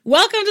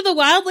Welcome to the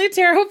Wildly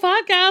Tarot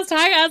Podcast.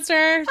 Hi,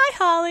 Esther. Hi,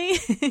 Holly.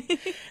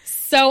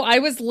 So I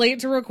was late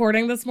to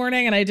recording this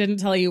morning, and I didn't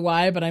tell you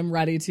why, but I'm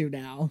ready to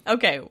now.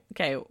 Okay.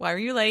 Why are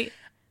you late?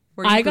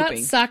 Were you I pooping?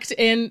 got sucked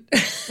in.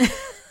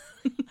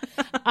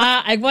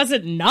 I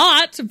wasn't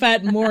not,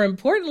 but more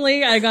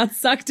importantly, I got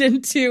sucked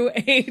into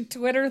a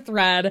Twitter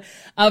thread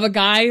of a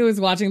guy who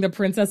was watching The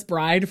Princess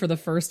Bride for the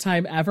first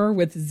time ever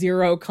with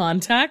zero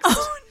context.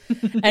 Oh,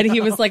 no. And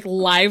he was like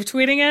live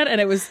tweeting it, and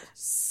it was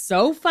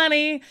so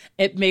funny.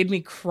 It made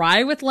me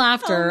cry with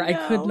laughter. Oh, no.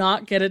 I could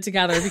not get it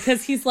together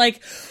because he's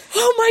like,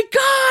 oh my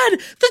God,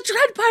 the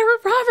Dread Pirate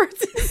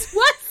Roberts is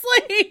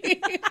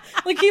Wesley.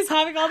 Like he's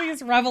having all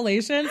these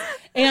revelations.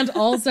 And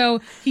also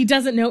he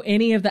doesn't know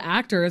any of the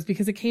actors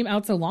because it came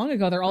out so long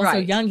ago. They're all so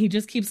young. He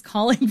just keeps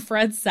calling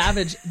Fred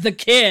Savage the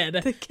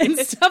kid and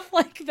stuff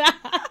like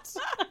that.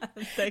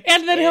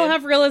 And then he'll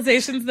have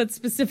realizations that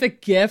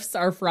specific gifts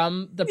are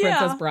from The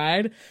Princess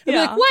Bride. He'll be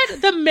like,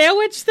 what? The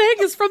Male-Witch thing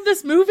is from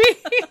this movie?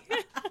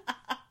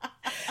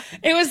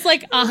 It was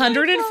like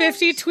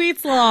 150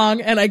 tweets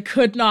long, and I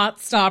could not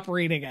stop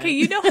reading it. Okay,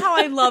 you know how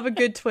I love a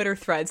good Twitter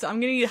thread, so I'm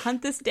going to need to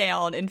hunt this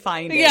down and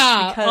find it.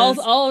 Yeah, because...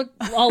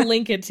 I'll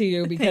link it to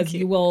you because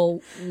you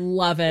will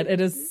love it. It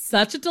is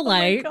such a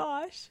delight. Oh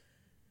my gosh.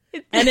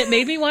 And it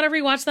made me want to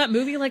rewatch that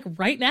movie like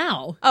right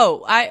now.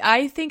 Oh,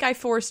 I think I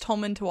forced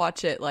Holman to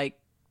watch it like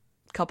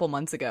a couple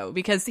months ago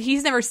because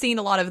he's never seen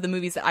a lot of the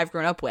movies that I've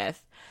grown up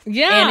with.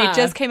 Yeah. And it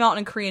just came out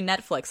on Korean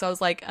Netflix. So I was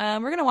like,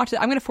 we're going to watch it.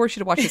 I'm going to force you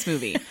to watch this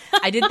movie.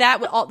 I did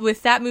that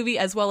with that movie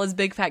as well as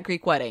Big Fat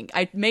Greek Wedding.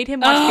 I made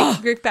him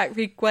watch Big Fat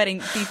Greek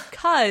Wedding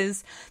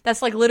because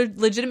that's like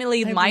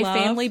legitimately my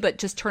family, but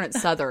just turn it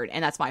Southern,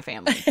 and that's my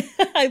family.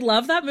 I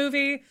love that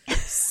movie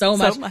so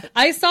much.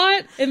 I saw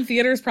it in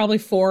theaters probably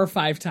 4 or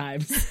 5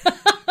 times.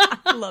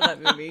 I love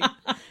that movie.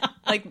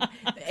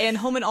 And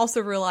Holman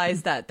also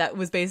realized that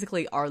was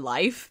basically our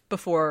life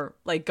before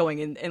like going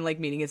in and like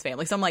meeting his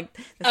family. So I'm like,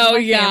 this is my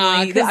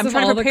family. I'm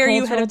trying to prepare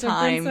you ahead of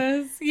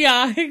time.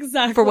 Yeah,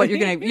 exactly. For what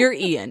you're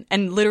Ian.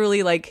 And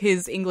literally like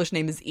his English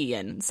name is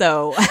Ian.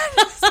 So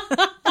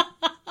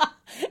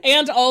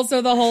and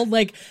also the whole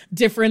like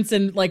difference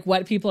in like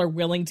what people are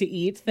willing to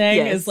eat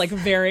thing is like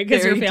very,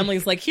 because your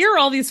family's like, here are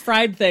all these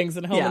fried things,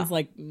 and Holman's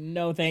like,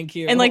 no thank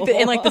you. And like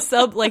the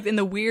sub, like in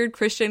the weird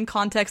Christian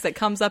context that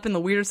comes up in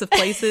the weirdest of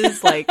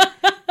places, like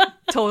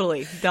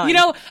totally done. You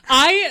know,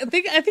 I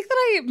think that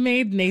I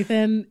made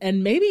Nathan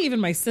and maybe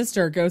even my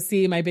sister go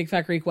see My Big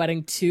Fat Greek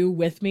Wedding 2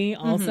 with me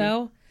also.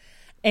 Mm-hmm.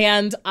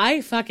 And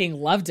I fucking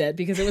loved it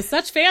because it was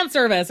such fan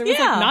service. It was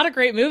like not a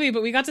great movie,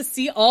 but we got to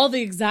see all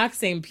the exact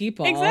same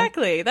people.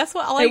 Exactly. That's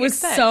what I It was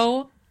expect.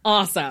 so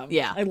awesome.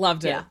 Yeah. I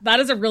loved it. Yeah.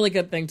 That is a really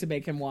good thing to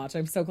make him watch.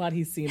 I'm so glad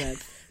he's seen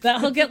it. That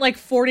he'll get like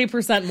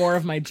 40% more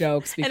of my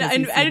jokes because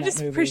and I just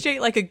movie. appreciate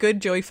like a good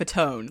Joey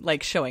Fatone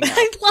like showing up.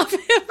 I love him.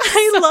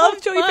 I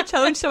love Joey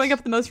Fatone showing up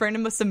in the most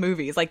randomest of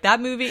movies, like that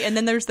movie, and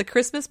then there's the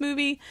Christmas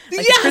movie.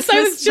 Like yes,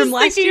 I was just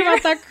thinking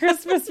about that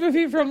Christmas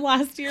movie from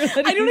last year.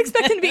 I don't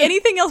expect him to be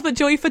anything else but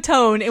Joey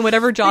Fatone in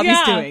whatever job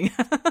he's doing.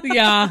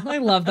 Yeah, I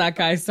love that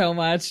guy so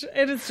much.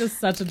 It is just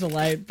such a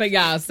delight. But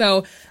yeah,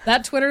 so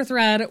that Twitter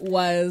thread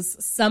was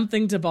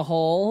something to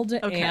behold,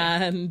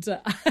 and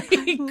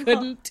I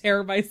couldn't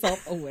tear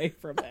myself away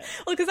from it.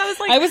 Well, because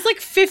I was like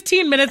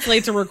 15 minutes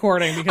late to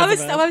recording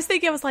because I was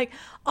thinking, I was like,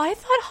 oh, I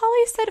thought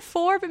Holly said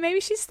 4, but maybe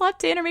she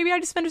slept in, or maybe I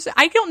just spent.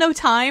 I don't know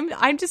time.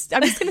 I'm just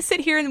gonna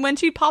sit here, and when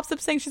she pops up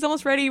saying she's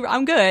almost ready,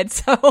 I'm good.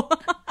 So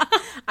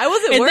I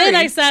wasn't worried. And then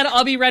I said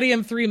I'll be ready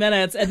in 3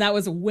 minutes, and that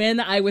was when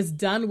I was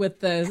done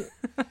with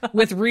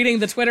reading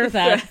the Twitter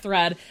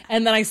thread,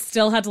 and then I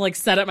still had to like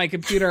set up my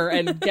computer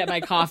and get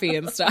my coffee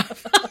and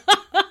stuff.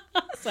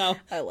 So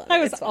I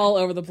was all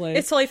over the place.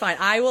 It's totally fine.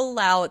 I will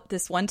allow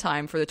this one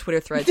time for the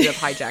Twitter thread to have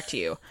hijacked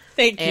you.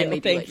 Thank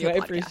you. I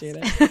appreciate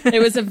it. It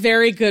was a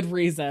very good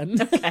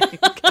reason. Okay.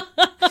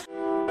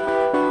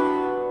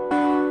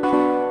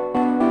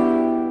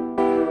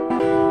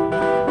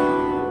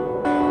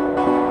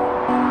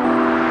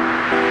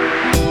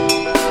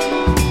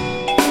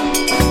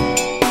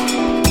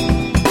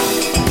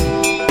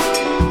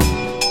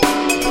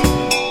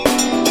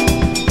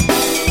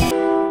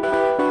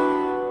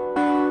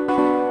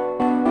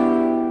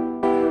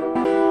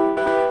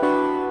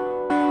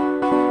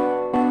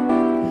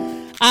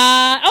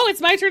 It's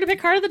my turn to pick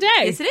card of the day.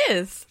 Yes, it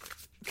is.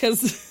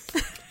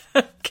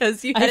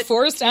 Because I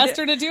forced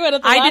Esther to do it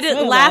at the last minute. I did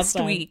it last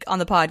week on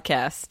the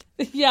podcast.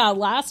 Yeah,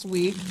 last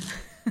week.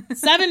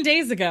 7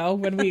 days ago,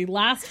 when we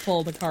last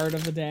pulled a card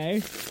of the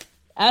day,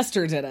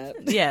 Esther did it.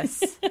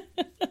 Yes.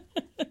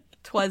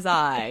 'Twas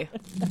I.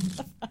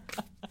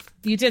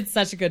 You did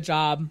such a good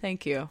job.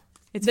 Thank you.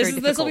 This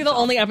will be the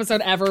only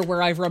episode ever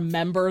where I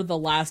remember the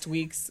last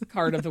week's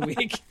card of the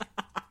week.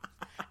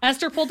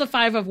 Esther pulled the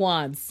 5 of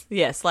Wands.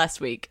 Yes, last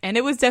week. And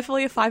it was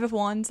definitely a 5 of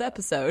Wands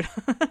episode.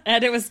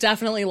 And it was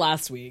definitely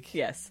last week.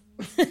 Yes.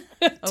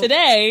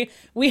 Today,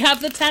 we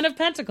have the 10 of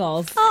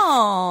Pentacles.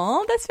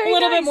 Oh, that's very nice. A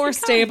little bit more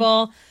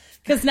stable.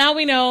 Because now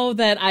we know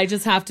that I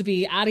just have to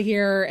be out of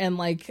here in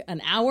like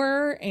an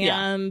hour,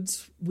 and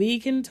we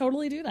can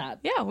totally do that.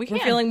 Yeah, we can.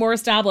 We're feeling more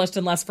established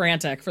and less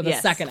frantic for the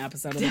Yes. second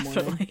episode of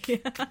the morning.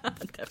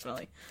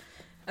 Definitely.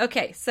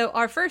 Okay, so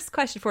our first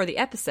question for the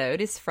episode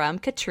is from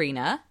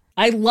Katrina.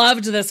 I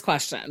loved this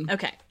question.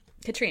 Okay,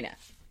 Katrina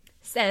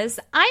says,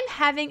 I'm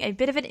having a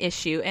bit of an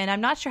issue and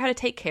I'm not sure how to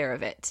take care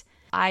of it.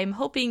 I'm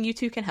hoping you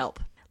two can help.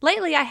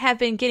 Lately, I have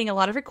been getting a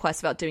lot of requests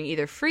about doing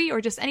either free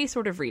or just any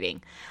sort of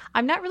reading.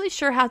 I'm not really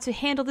sure how to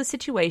handle the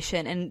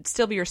situation and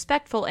still be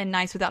respectful and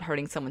nice without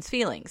hurting someone's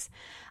feelings.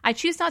 I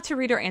choose not to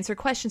read or answer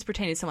questions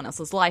pertaining to someone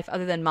else's life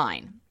other than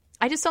mine.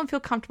 I just don't feel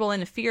comfortable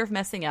in the fear of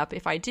messing up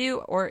if I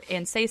do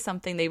and say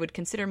something they would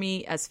consider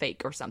me as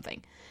fake or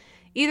something.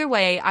 Either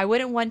way, I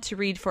wouldn't want to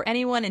read for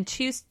anyone and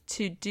choose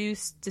to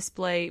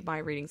display my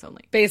readings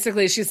only.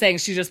 Basically, she's saying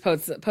she just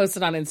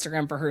posted on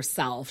Instagram for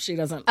herself. She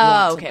doesn't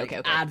want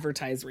to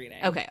advertise reading.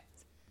 Okay.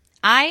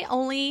 I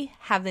only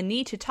have the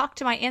need to talk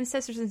to my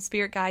ancestors and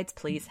spirit guides.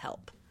 Please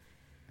help.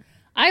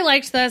 I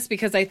liked this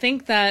because I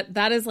think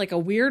that is like a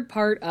weird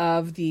part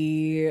of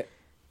the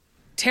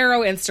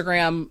tarot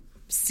Instagram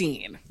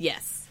scene.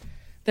 Yes.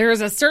 There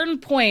is a certain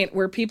point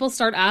where people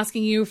start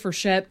asking you for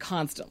shit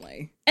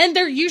constantly. And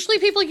they're usually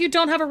people you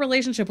don't have a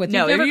relationship with.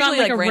 No, You've never usually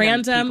gotten, like a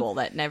random people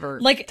that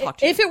never talk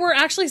to you. If it were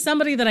actually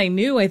somebody that I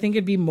knew, I think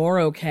it'd be more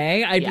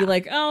okay. I'd be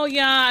like, oh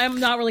yeah, I'm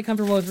not really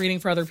comfortable with reading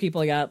for other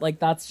people yet. Like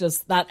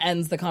that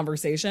ends the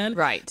conversation.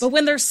 Right. But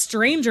when they're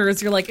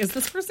strangers, you're like, is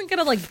this person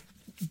gonna like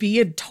be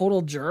a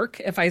total jerk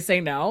if I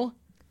say no?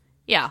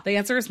 Yeah. The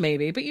answer is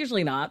maybe, but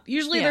usually not.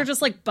 Usually they're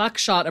just like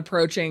buckshot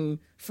approaching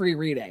free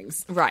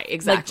readings. Right,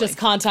 exactly. Like just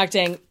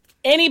contacting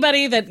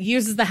anybody that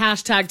uses the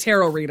hashtag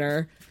tarot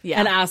reader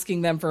and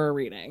asking them for a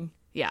reading.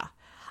 Yeah.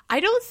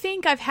 I don't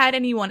think I've had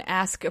anyone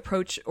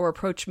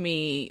approach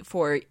me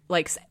for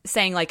like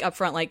saying like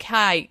upfront, like,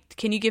 hi,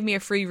 can you give me a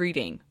free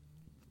reading?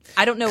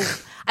 I don't know.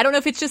 I don't know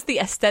if it's just the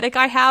aesthetic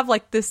I have,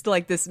 like this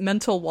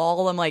mental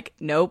wall. I'm like,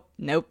 nope,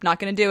 not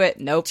going to do it.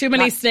 Nope. Too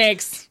many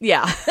snakes.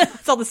 Yeah.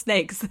 It's all the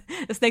snakes.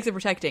 The snakes are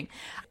protecting.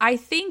 I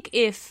think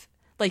if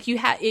like you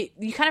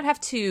kind of have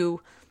to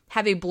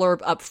have a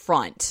blurb up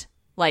front.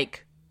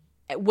 Like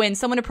when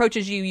someone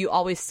approaches you, you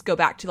always go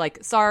back to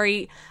like,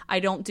 sorry, I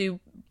don't do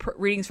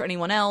readings for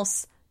anyone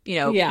else. You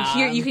know,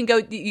 here you can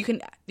go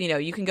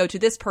to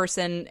this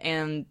person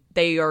and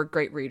they are a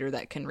great reader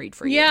that can read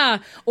for you. Yeah.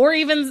 Or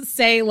even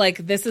say like,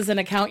 this is an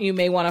account you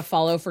may want to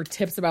follow for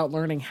tips about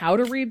learning how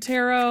to read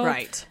tarot.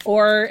 Right.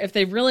 Or if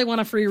they really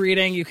want a free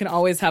reading, you can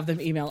always have them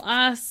email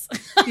us.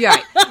 Yeah.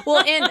 Right.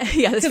 Well, and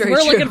yeah, that's very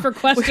we're true. Looking for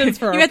questions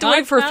for you have to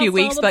wait for a few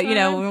weeks, but you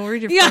know, we'll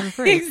read your for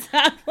free.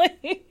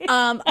 Exactly.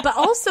 But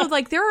also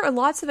like there are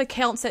lots of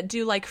accounts that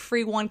do like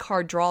free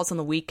 1-card draws on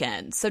the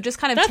weekend. So just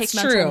kind of take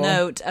mental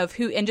note of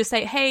who and just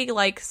say, hey,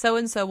 like so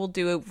and so will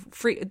do a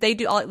free. They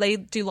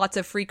do lots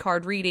of free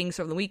card readings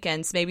over the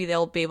weekends. Maybe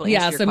they'll be able to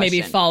answer your question.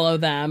 Maybe follow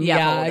them.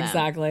 Yeah,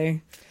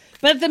 exactly.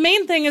 But the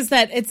main thing is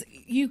that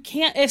you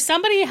can't, if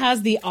somebody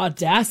has the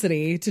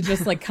audacity to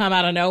just like come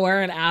out of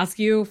nowhere and ask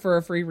you for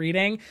a free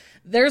reading,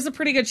 there's a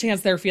pretty good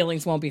chance their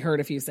feelings won't be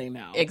hurt if you say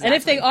no. Exactly. And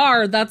if they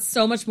are, that's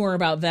so much more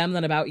about them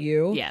than about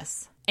you.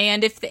 Yes.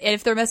 And if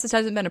their message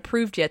hasn't been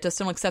approved yet, just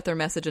don't accept their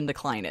message and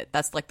decline it.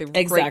 That's like the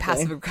great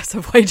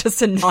passive-aggressive way just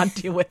to not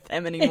deal with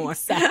them anymore.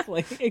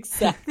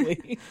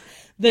 Exactly.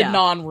 The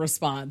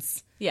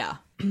non-response. Yeah.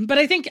 But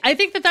I think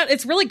that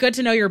it's really good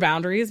to know your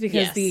boundaries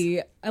because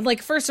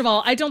first of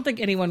all, I don't think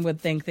anyone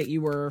would think that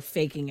you were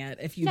faking it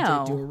if you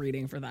did do a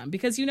reading for them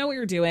because you know what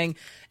you're doing.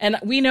 And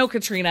we know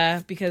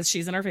Katrina because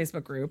she's in our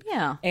Facebook group.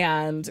 Yeah.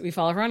 And we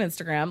follow her on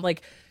Instagram.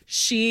 Like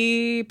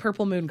she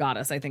Purple Moon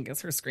Goddess, I think is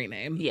her screen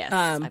name. Yes.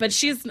 But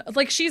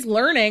she's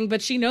learning,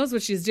 but she knows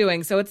what she's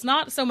doing. So it's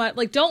not so much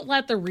like, don't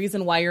let the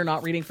reason why you're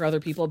not reading for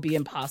other people be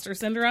imposter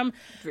syndrome.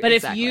 But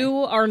if you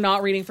are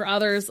not reading for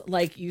others,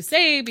 like you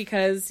say,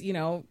 because, you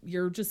know,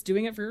 you're just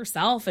doing it for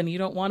yourself and you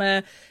don't want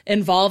to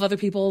involve other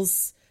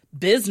people's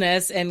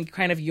business and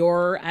kind of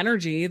your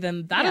energy,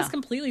 then that is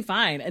completely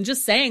fine. And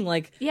just saying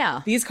like,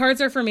 these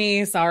cards are for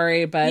me,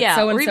 sorry, but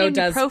so and so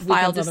does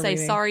profile to say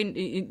sorry,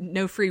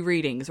 no free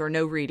readings or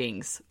no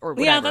readings or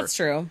whatever. Yeah, that's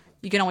true.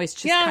 You can always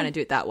just kind of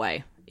do it that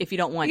way if you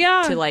don't want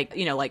to like,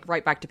 you know, like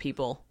write back to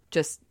people.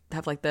 Just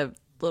have like the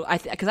little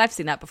because I've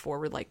seen that before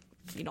where like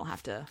you don't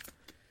have to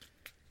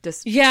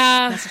just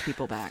message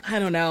people back. I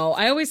don't know.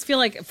 I always feel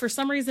like for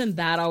some reason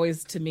that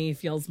always to me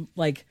feels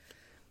like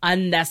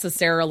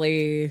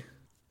unnecessarily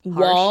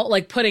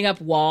like putting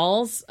up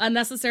walls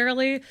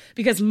unnecessarily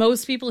because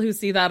most people who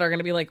see that are going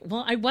to be like,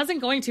 well, I wasn't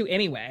going to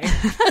anyway.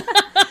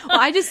 Well,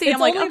 I just see I'm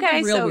like,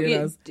 okay,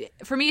 so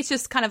for me it's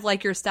just kind of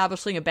like you're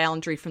establishing a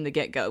boundary from the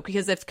get-go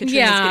because if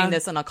Katrina's getting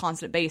this on a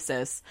constant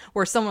basis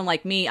where someone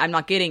like me, I'm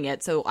not getting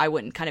it, so I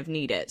wouldn't kind of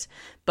need it,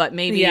 but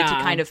maybe to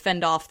kind of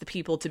fend off the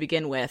people to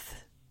begin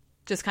with.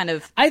 Just kind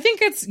of I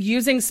think it's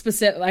using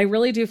specific I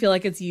really do feel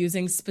like it's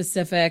using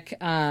specific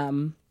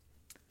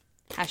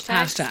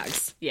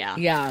hashtags.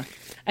 Yeah.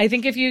 I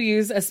think if you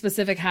use a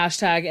specific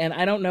hashtag and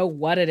I don't know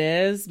what it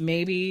is,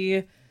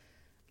 maybe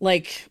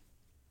like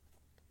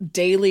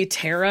daily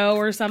tarot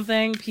or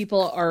something,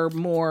 people are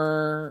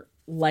more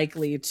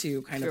likely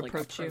to kind of like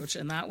approach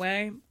in that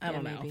way. I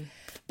don't know. Maybe.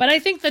 But I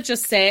think that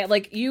just say,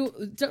 like,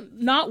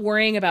 not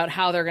worrying about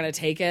how they're going to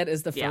take it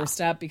is the first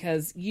step,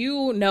 because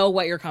you know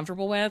what you're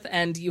comfortable with,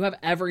 and you have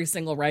every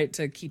single right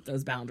to keep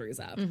those boundaries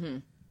up. Mm-hmm.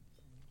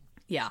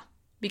 Yeah.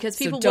 Because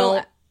people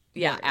will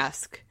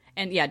ask.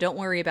 And don't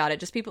worry about it.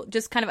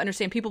 Just kind of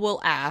understand people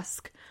will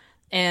ask,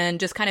 and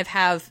just kind of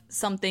have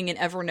something in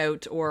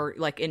Evernote or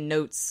like in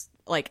Notes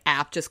like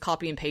app, just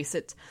copy and paste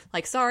it.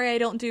 Like, sorry, I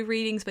don't do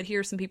readings, but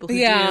here's some people who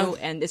do.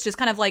 And it's just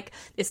kind of like,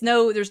 there's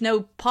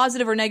no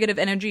positive or negative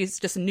energy. It's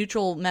just a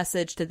neutral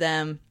message to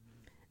them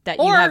that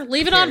you have. Or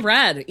leave it on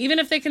read, even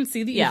if they can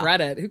see that you've read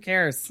it. Who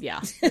cares?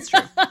 Yeah, that's true.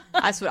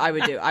 That's what I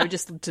would do. I would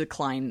just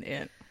decline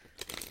it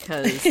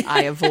because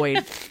I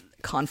avoid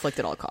conflict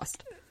at all costs.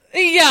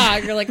 Yeah,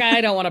 you're like,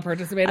 I don't want to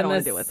participate in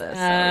this deal with this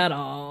at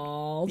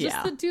all.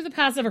 Just do the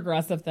passive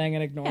aggressive thing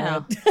and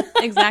ignore it.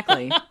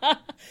 Exactly.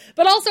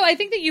 But also, I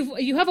think that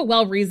you have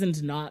a reason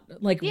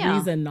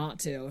reason not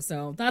to.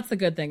 So that's the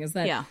good thing, is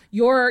that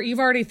you've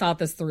already thought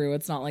this through.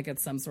 It's not like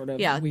it's some sort of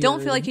weird...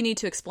 Don't feel like you need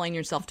to explain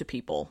yourself to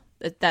people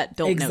that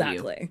don't know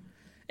you.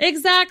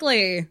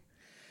 Exactly.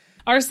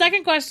 Our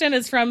second question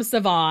is from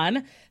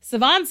Sivan.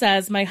 Sivan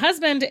says, my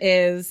husband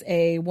is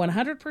a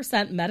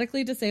 100%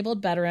 medically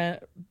disabled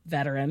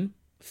veteran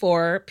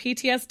for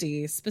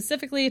PTSD,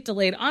 specifically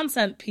delayed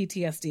onset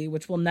PTSD,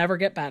 which will never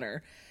get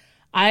better.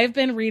 I've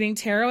been reading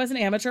tarot as an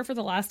amateur for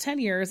the last 10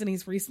 years, and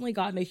he's recently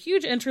gotten a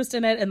huge interest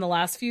in it in the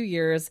last few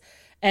years.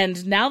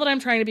 And now that I'm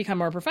trying to become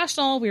more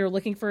professional, we are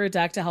looking for a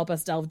deck to help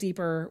us delve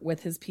deeper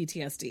with his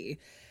PTSD.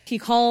 He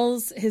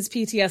calls his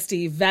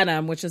PTSD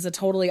Venom, which is a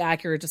totally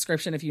accurate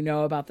description if you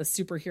know about the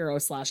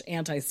superhero /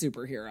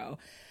 anti-superhero.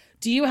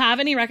 Do you have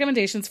any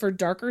recommendations for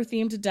darker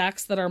themed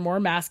decks that are more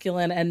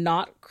masculine and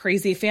not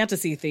crazy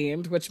fantasy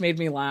themed? Which made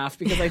me laugh,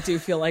 because I do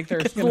feel like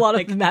there's a lot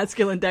of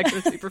masculine decks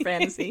with super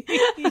fantasy.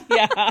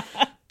 Yeah.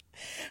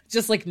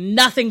 Just like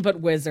nothing but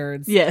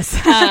wizards. Yes.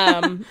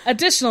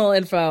 Additional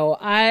info.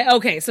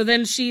 So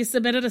then she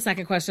submitted a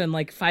second question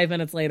like 5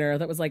 minutes later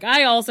that was like,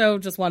 I also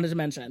just wanted to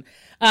mention.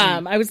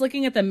 I was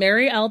looking at the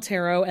Mary L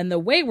Tarot and the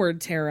Wayward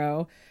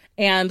Tarot.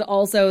 And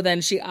also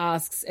then she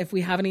asks if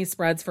we have any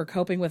spreads for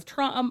coping with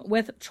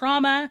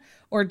trauma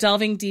or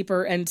delving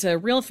deeper into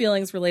real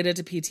feelings related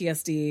to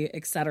PTSD,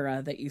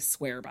 etc., that you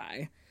swear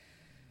by.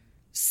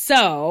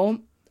 So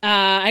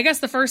I guess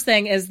the first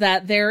thing is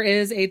that there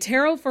is a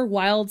Tarot for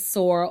Wild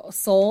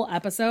Soul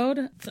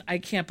episode. I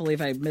can't believe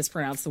I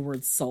mispronounced the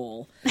word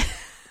soul.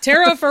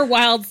 Tarot for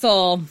Wild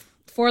Soul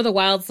for the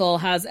Wild Soul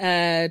has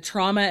a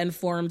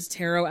trauma-informed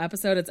tarot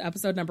episode. It's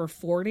episode number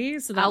 40.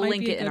 So I'll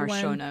link it in our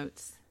show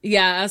notes.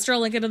 Yeah, Esther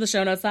will link it in the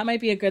show notes. That might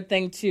be a good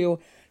thing to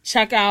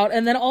check out.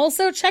 And then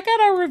also check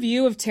out our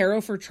review of Tarot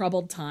for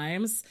Troubled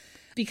Times,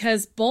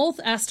 because both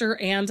Esther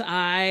and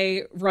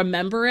I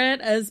remember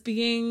it as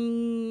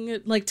being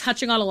like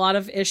touching on a lot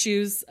of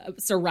issues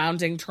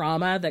surrounding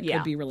trauma that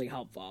could be really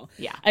helpful.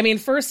 Yeah. I mean,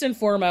 first and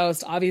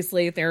foremost,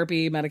 obviously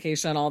therapy,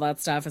 medication, all that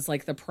stuff is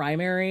like the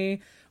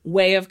primary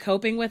way of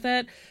coping with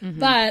it. Mm-hmm.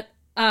 But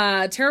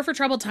Tarot for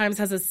Troubled Times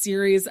has a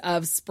series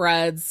of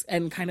spreads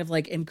and kind of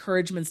like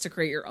encouragements to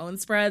create your own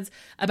spreads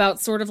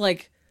about sort of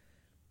like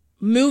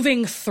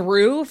moving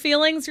through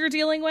feelings you're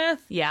dealing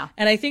with. Yeah.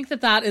 And I think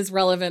that is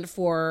relevant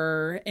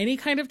for any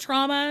kind of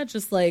trauma,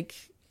 just like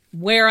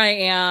where I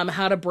am,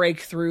 how to break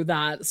through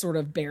that sort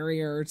of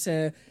barrier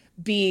to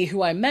be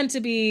who I'm meant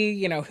to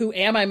be, who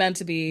am I meant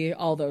to be,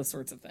 all those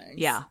sorts of things.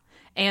 Yeah.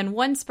 And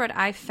one spread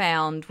I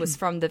found was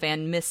from the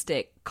Van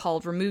Mystic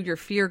called Remove Your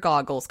Fear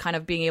Goggles, kind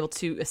of being able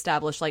to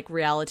establish like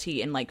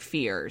reality and like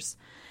fears.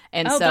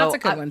 And so that's a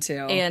good one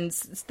too. And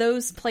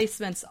those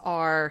placements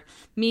are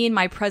me in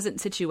my present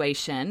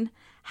situation,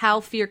 how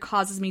fear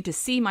causes me to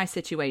see my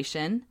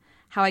situation,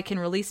 how I can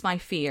release my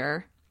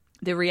fear,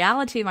 the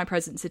reality of my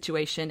present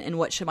situation, and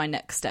what should my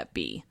next step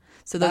be.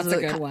 So those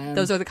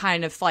are the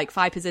kind of like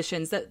 5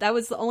 positions. That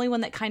was the only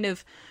one that kind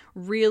of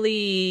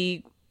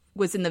really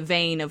was in the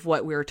vein of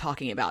what we were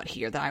talking about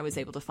here that I was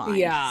able to find.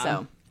 Yeah,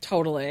 so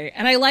totally.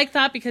 And I like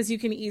that because you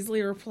can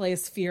easily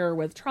replace fear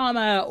with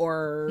trauma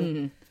or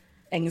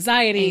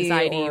anxiety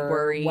or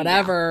worry,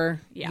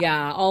 whatever.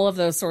 Yeah, all of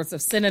those sorts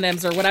of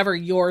synonyms or whatever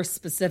your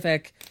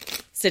specific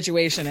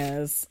situation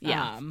is.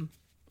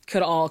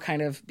 Could all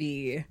kind of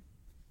be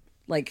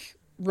like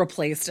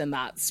replaced in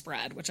that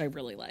spread, which I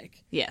really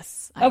like.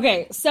 Yes.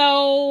 Okay,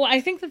 so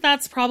I think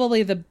that's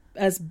probably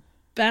as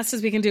best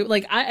as we can do.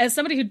 Like, as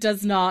somebody who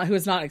has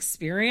not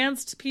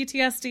experienced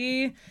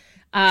PTSD,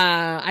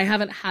 I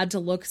haven't had to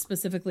look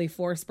specifically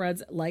for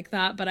spreads like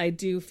that, but I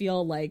do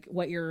feel like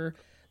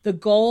the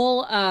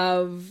goal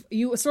of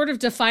you sort of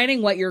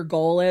defining what your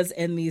goal is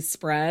in these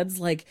spreads,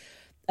 like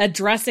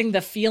addressing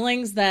the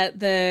feelings that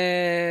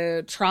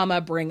the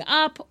trauma bring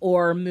up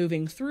or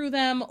moving through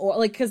them, or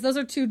like, because those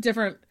are two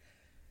different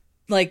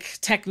like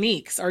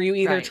techniques. Are you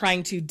either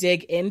trying to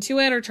dig into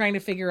it or trying to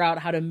figure out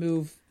how to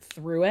move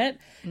through it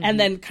and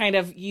then kind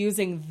of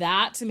using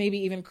that to maybe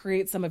even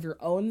create some of your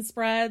own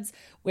spreads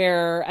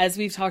where, as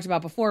we've talked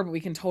about before, but we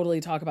can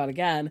totally talk about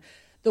again,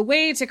 the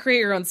way to create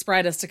your own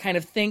spread is to kind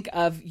of think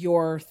of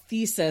your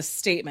thesis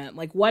statement.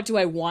 Like, what do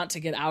I want to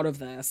get out of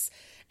this?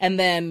 And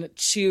then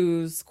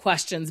choose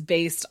questions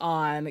based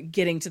on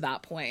getting to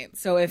that point.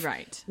 So if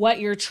what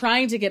you're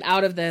trying to get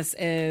out of this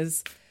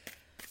is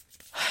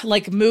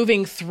like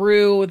moving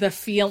through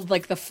the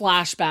like the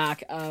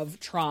flashback of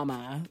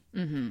trauma,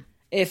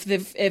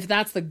 if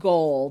that's the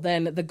goal,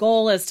 then the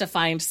goal is to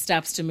find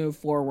steps to move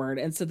forward.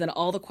 And so then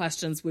all the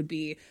questions would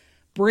be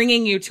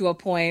bringing you to a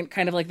point,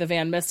 kind of like the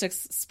Van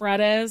Mystics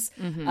spread is,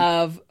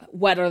 of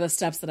what are the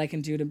steps that I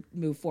can do to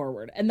move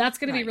forward. And that's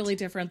going to be really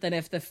different than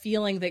if the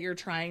feeling that you're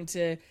trying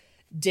to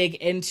dig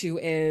into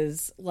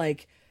is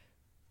like,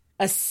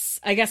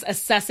 I guess,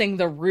 assessing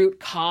the root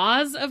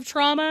cause of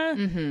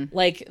trauma.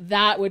 Like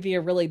that would be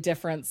a really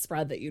different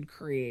spread that you'd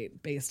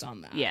create based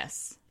on that.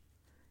 Yes.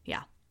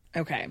 Yeah.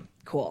 Okay,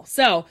 cool.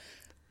 So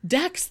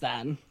decks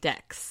then.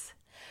 Decks.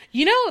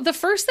 You know, the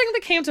first thing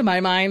that came to my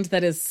mind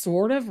that is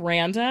sort of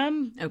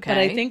random, but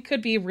I think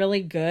could be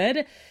really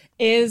good,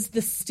 is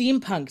the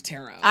Steampunk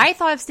Tarot. I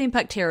thought of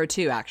Steampunk Tarot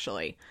too,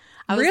 actually.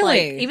 I was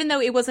really? like, even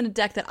though it wasn't a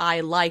deck that I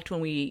liked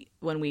when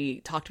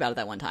we talked about it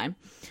that one time.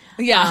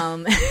 Yeah.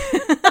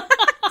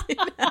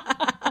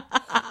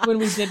 When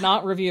we did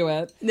not review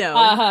it.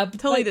 No,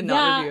 totally did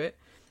not review it.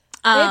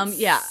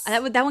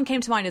 That one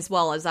came to mind as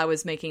well as I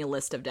was making a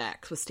list of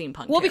decks with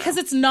Steampunk Tarot. Because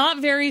it's not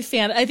very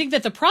I think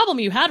that the problem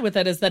you had with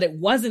it is that it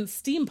wasn't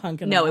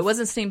steampunk enough. No, it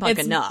wasn't steampunk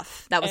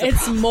enough. That was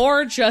it's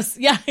more just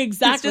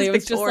exactly. It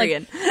was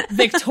Victorian. Just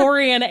like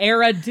Victorian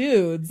era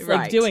dudes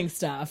like doing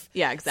stuff.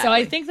 Yeah, exactly. So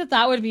I think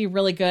that would be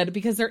really good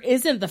because there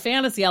isn't the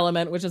fantasy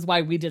element, which is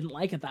why we didn't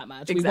like it that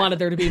much. Exactly. We wanted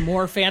there to be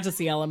more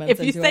fantasy elements.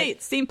 If you say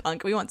it's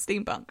steampunk, we want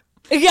steampunk.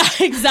 Yeah,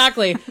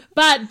 exactly.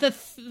 But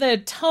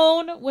the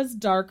tone was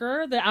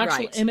darker. The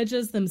actual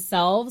images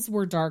themselves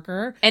were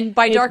darker. And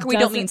by darker, we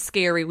don't mean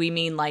scary. We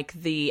mean like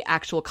the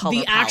actual color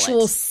palette. The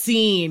actual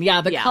scene.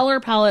 Yeah, the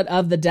color palette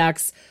of the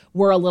decks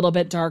were a little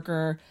bit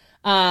darker.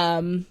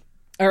 Or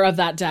of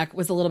that deck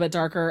was a little bit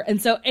darker.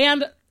 And so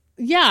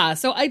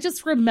I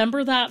just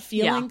remember that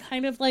feeling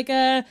kind of like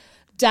a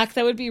deck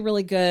that would be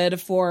really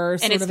good for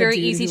sort and it's of very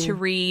easy to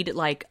read,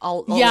 like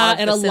all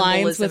and the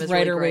aligns with really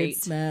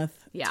Rider-Waite-Smith.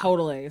 Yeah,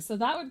 totally. So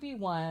that would be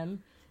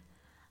one.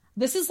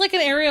 This is like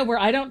an area where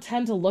I don't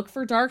tend to look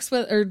for decks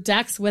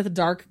with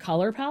dark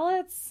color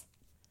palettes.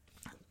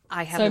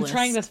 I have. So I'm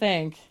trying to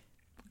think.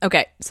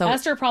 Okay, so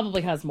Esther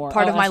probably has more.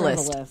 Part of my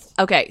list.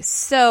 Okay,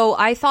 so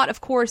I thought, of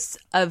course,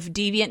 of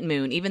Deviant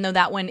Moon, even though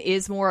that one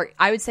is more.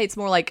 I would say it's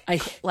more like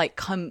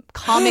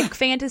comic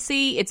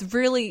fantasy. It's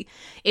really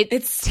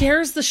it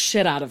scares the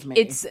shit out of me.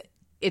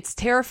 It's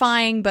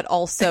terrifying, but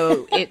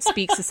also it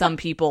speaks to some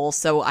people,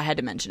 so I had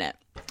to mention it.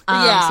 So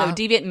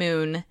Deviant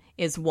Moon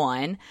is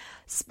one.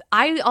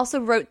 I also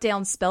wrote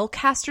down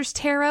Spellcaster's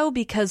Tarot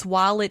because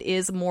while it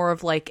is more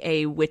of like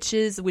a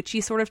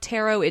witchy sort of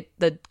tarot,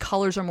 the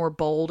colors are more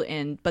bold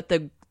but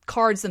the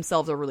cards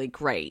themselves are really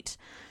great.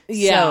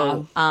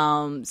 Yeah.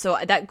 So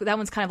that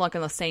one's kind of like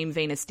on the same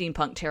vein as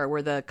Steampunk Tarot,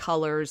 where the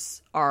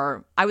colors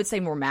are, I would say,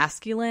 more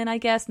masculine, I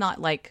guess,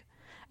 not like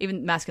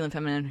even masculine,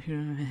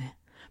 feminine,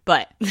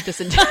 but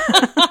just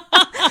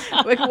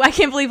I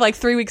can't believe like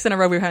 3 weeks in a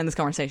row we were having this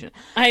conversation.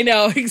 I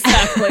know,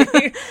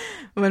 exactly.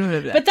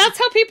 But that's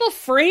how people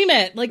frame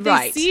it. Like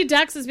they see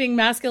decks as being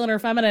masculine or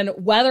feminine,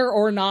 whether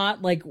or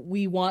not like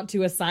we want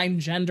to assign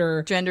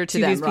gender to them,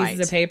 these pieces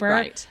of paper.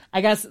 Right.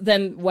 I guess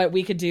then what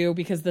we could do,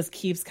 because this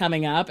keeps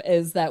coming up,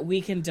 is that we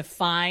can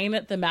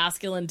define the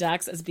masculine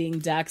decks as being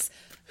decks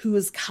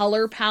whose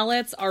color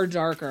palettes are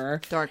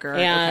darker,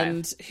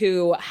 and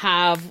who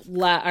have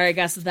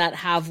that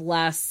have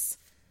less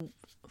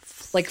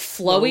like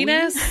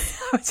flowiness.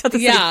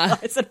 I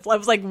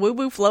was like woo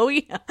woo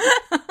flowy.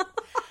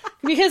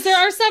 Because there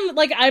are some,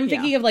 like, I'm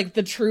thinking of, like,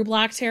 the True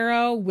Black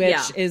Tarot, which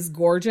is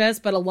gorgeous,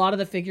 but a lot of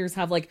the figures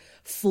have, like,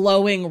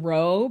 flowing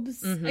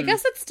robes. Mm-hmm. I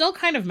guess it's still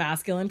kind of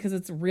masculine because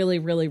it's really,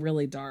 really,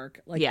 really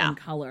dark, like, in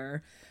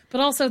color. But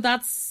also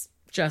that's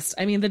just,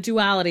 I mean, the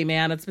duality,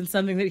 man. It's been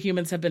something that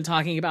humans have been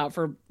talking about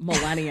for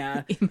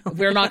millennia.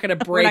 We're not going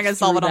to break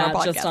solve it on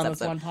that just on this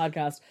one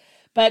podcast.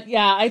 But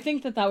yeah, I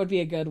think that would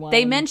be a good one.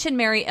 They mentioned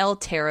Mary L.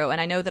 Tarot, and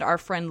I know that our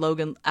friend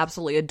Logan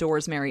absolutely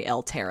adores Mary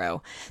L.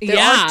 Tarot. There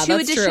are 2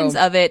 editions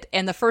of it,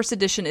 and the first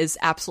edition is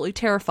absolutely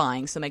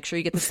terrifying, so make sure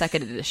you get the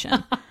second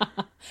edition.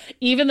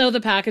 Even though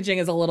the packaging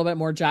is a little bit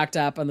more jacked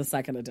up on the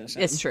second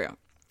edition. It's true.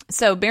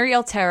 So Mary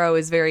L. Tarot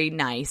is very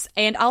nice.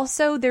 And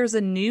also there's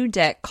a new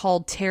deck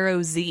called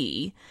Tarot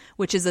Z,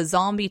 which is a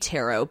zombie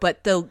tarot,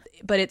 but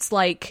it's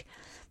like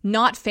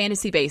not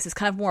fantasy based. It's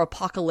kind of more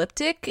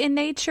apocalyptic in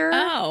nature.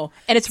 Oh,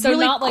 and it's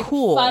really not like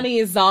cool.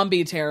 Funny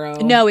zombie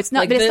tarot. No, it's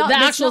not. Like but it's not the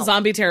actual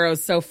zombie tarot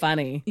is so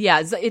funny.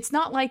 Yeah, it's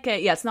not like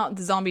it's not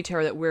the zombie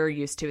tarot that we're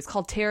used to. It's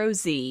called Tarot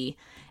Z,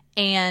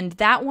 and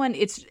that one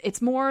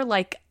it's more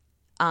like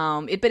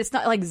But it's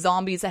not like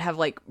zombies that have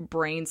like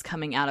brains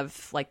coming out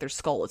of like their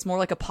skull. It's more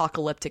like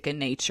apocalyptic in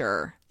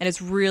nature, and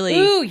it's really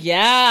Ooh,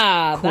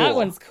 yeah, cool. that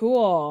one's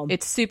cool.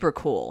 It's super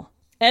cool.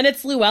 And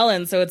it's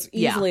Llewellyn, so it's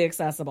easily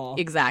accessible.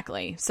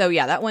 Exactly. So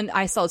yeah, that one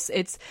I saw.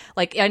 It's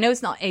like, I know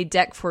it's not a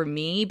deck for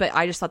me, but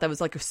I just thought that was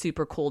like a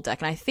super cool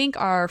deck. And I think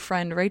our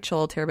friend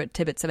Rachel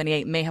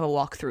Tibbet78 may have a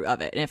walkthrough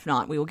of it. And if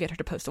not, we will get her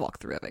to post a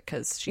walkthrough of it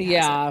because she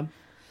has it.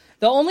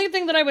 The only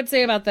thing that I would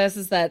say about this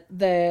is that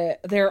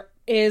there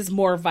is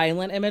more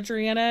violent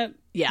imagery in it.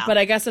 Yeah. But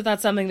I guess if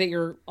that's something that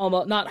you're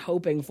almost not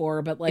hoping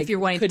for, but like if you're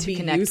wanting could to be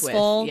connect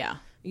useful, with, yeah.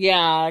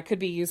 Yeah, it could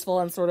be useful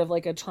in sort of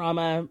like a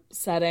trauma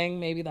setting.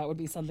 Maybe that would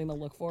be something to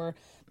look for.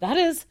 That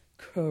is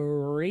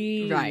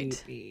creepy.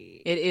 Right.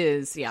 It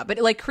is, yeah. But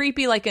like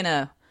creepy like in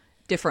a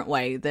different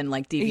way than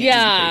like Deviant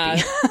yeah.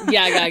 Moon creepy.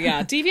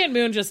 Yeah. Deviant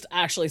Moon just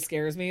actually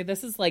scares me.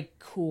 This is like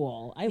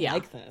cool. I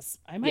like this.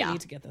 I might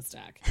need to get this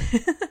deck.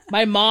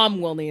 My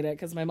mom will need it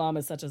because my mom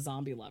is such a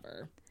zombie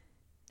lover.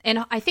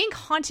 And I think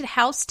Haunted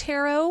House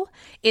Tarot,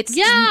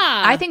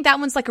 I think that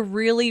one's like a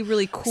really,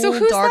 really cool, so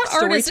who's dark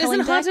that artist?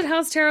 storytelling Isn't Haunted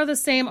House Tarot the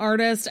same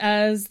artist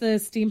as the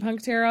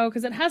Steampunk Tarot?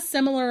 Because it has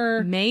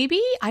similar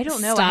maybe? I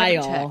don't know. Style. I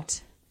haven't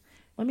checked.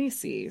 Let me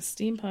see.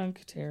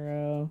 Steampunk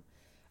Tarot.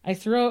 I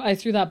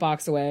threw that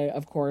box away,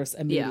 of course,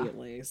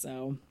 immediately. Yeah.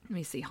 So let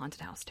me see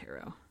Haunted House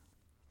Tarot.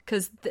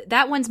 Because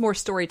that one's more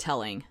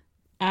storytelling.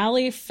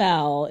 Ali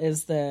Fell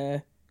is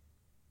the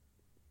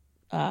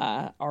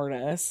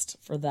artist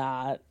for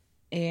that.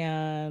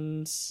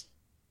 And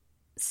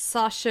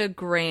Sasha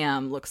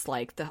Graham looks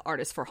like the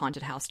artist for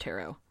Haunted House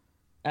Tarot.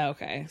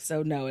 Okay,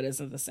 so no, it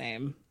isn't the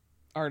same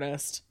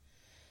artist.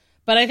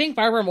 But I think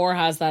Barbara Moore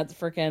has that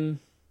freaking,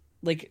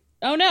 like,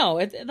 oh no,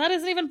 that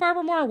isn't even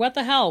Barbara Moore. What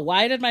the hell?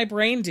 Why did my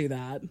brain do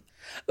that?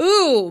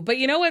 Ooh, but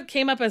you know what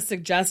came up as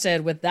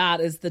suggested with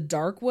that is the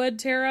Darkwood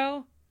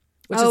Tarot,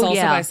 which is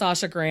also by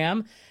Sasha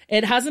Graham.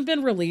 It hasn't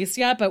been released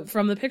yet, but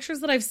from the pictures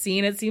that I've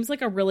seen, it seems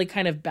like a really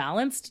kind of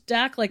balanced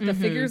deck. Like the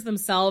figures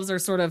themselves are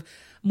sort of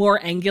more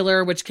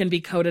angular, which can be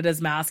coded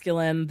as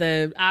masculine.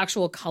 The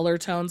actual color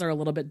tones are a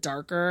little bit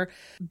darker,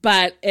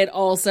 but it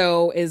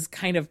also is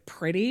kind of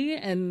pretty.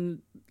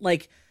 And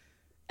like,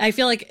 I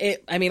feel like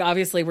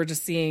obviously we're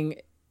just seeing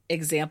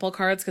example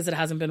cards because it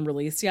hasn't been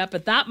released yet,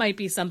 but that might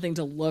be something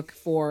to look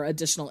for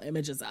additional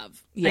images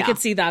of. I could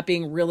see that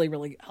being really,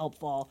 really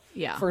helpful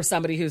for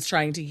somebody who's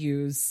trying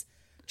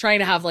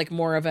to have like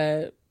more of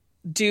a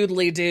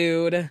doodly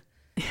dude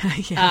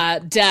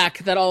deck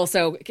that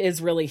also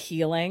is really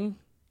healing.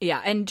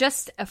 Yeah, and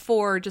just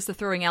the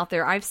throwing out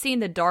there, I've seen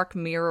the Dark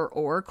Mirror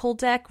Oracle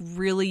deck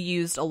really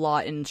used a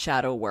lot in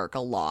shadow work, a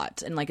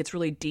lot. And like it's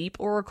really deep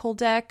Oracle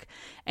deck,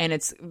 and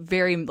it's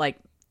very like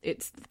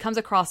it comes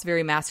across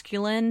very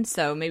masculine,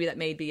 so maybe that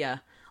may be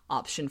a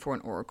option for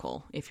an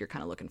Oracle if you're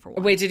kind of looking for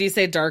one. Wait, did you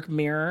say Dark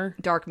Mirror?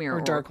 Dark Mirror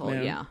or Dark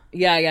Oracle, Moon?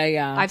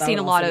 Yeah. I've seen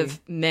a lot of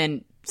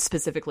men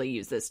specifically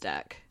use this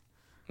deck.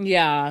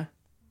 Yeah.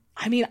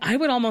 I mean, I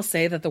would almost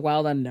say that the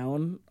Wild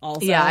Unknown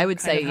also. Yeah, I would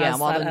say,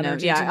 Wild Unknown.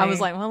 Yeah, I was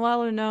like, well,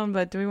 Wild Unknown,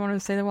 but do we want to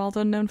say the Wild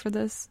Unknown for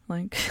this?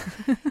 Like,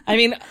 I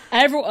mean,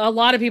 a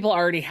lot of people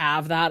already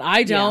have that.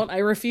 I don't. Yeah. I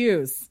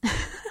refuse.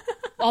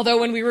 Although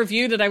when we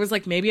reviewed it, I was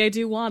like, maybe I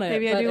do want it.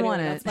 Maybe I do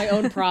want it. That's my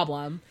own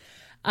problem.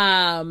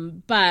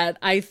 But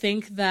I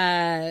think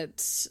that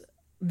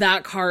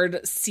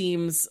card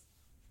seems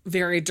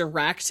very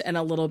direct and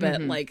a little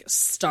bit like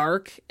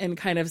stark in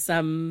kind of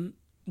some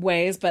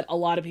ways, but a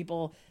lot of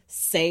people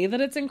say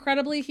that it's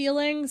incredibly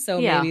healing, so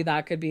maybe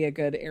that could be a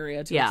good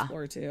area to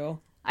explore too.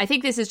 I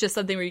think this is just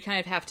something where you kind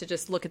of have to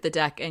just look at the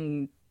deck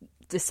and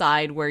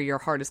decide where your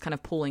heart is kind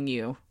of pulling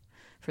you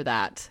for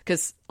that,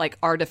 because like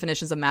our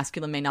definitions of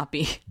masculine may not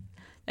be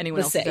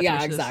anyone else's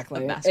definitions of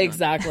masculine.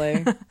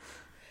 Exactly.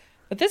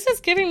 But this is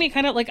giving me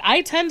kind of like,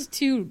 I tend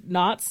to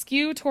not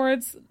skew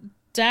towards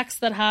decks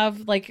that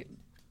have like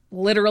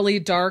literally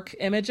dark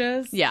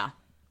images. Yeah,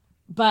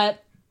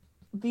 but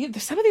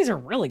some of these are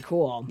really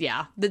cool.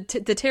 Yeah, the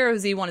Tarot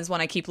Z one is one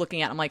I keep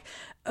looking at. I'm like,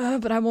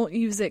 but I won't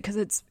use it because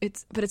it's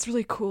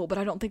really cool. But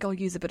I don't think I'll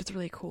use it. But it's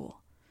really cool.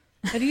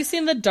 Have you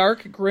seen the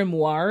Dark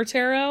Grimoire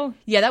Tarot?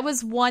 Yeah, that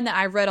was one that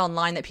I read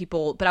online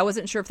but I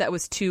wasn't sure if that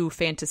was too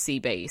fantasy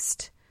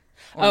based.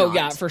 Oh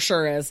yeah, for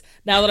sure is.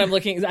 Now that I'm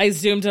looking, I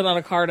zoomed in on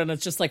a card and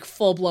it's just like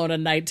full blown a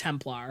Knight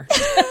Templar.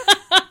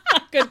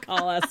 Good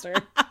call, Esther.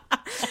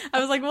 I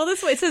was like, well,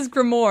 this way it says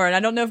Grimoire, and I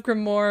don't know if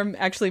Grimoire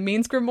actually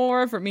means Grimoire,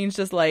 or if it means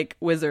just like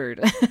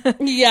wizard.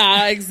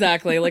 Yeah,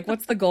 exactly. Like,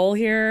 what's the goal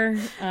here?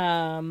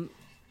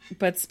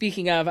 But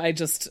speaking of, I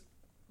just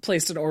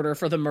placed an order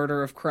for the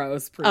Murder of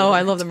Crows. Oh,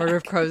 I love the Murder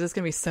of Crows. It's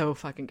gonna be so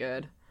fucking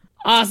good.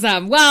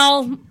 Awesome.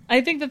 Well,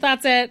 I think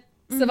that's it.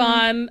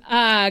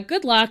 Siobhan,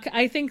 good luck.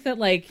 I think that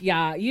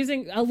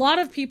using a lot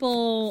of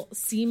people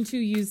seem to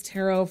use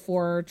tarot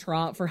for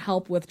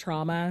help with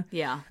trauma.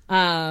 Yeah.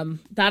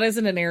 That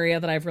isn't an area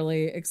that I've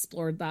really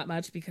explored that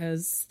much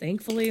because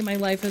thankfully my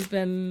life has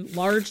been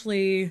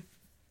largely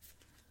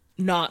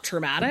not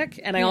traumatic.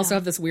 And I also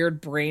have this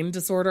weird brain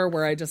disorder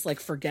where I just like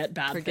forget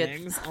bad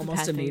things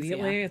almost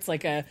immediately. It's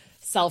like a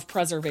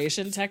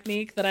self-preservation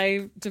technique that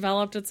I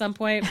developed at some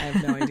point. I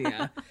have no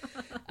idea.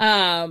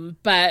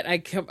 But I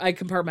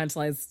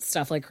compartmentalize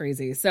stuff like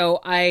crazy. So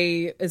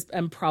I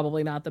am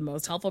probably not the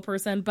most helpful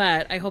person,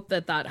 but I hope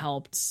that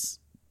helped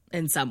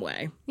in some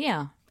way.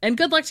 Yeah. And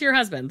good luck to your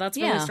husband. That's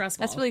really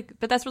stressful.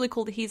 That's really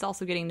cool that he's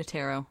also getting into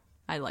tarot.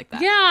 I like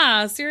that.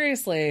 Yeah,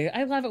 seriously.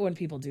 I love it when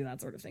people do that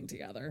sort of thing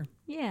together.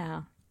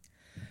 Yeah.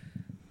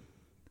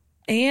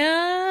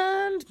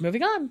 And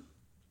moving on.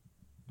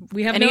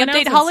 We have any no update,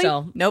 announcements Holly?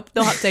 still. Nope,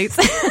 no updates.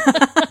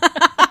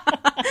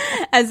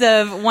 As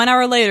of 1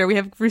 hour later, we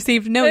have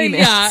received no emails.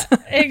 Yeah,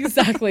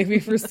 exactly.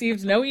 We've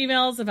received no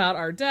emails about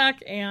our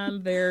deck,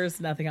 and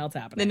there's nothing else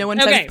happening. Then no one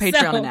checks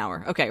Patreon an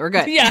hour. Okay, we're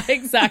good. Yeah,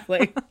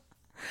 exactly.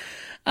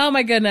 Oh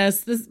my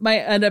goodness, this might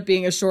end up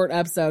being a short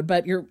episode,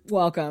 but you're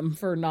welcome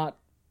for not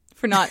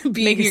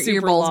making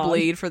your balls long.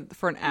 bleed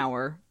for an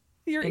hour.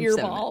 Your ear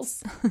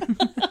balls.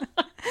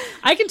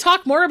 I can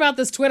talk more about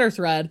this Twitter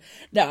thread.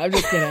 No, I'm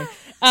just kidding.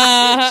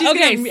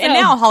 And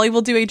now Holly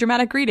will do a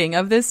dramatic reading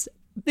of this.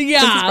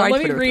 Yeah, let me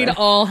Twitter read thread.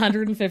 all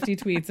 150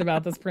 tweets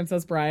about this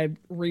Princess Bride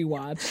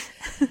rewatch.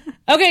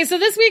 Okay, so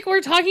this week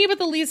we're talking about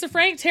the Lisa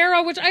Frank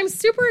Tarot, which I'm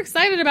super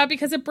excited about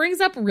because it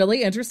brings up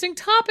really interesting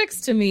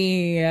topics to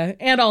me.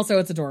 And also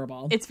it's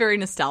adorable. It's very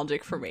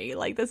nostalgic for me.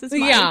 Like, this is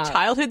my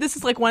childhood. This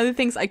is like one of the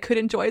things I could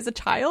enjoy as a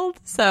child.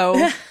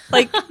 So,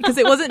 like, because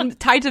it wasn't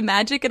tied to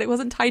magic and it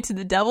wasn't tied to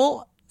the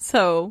devil.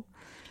 So,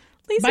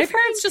 Lisa My Frank.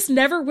 parents just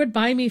never would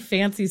buy me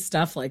fancy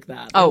stuff like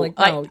that. Oh, like,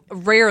 like,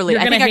 rarely.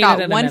 you're I gonna think I hate it got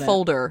in a one minute.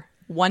 folder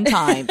one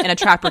time and a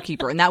Trapper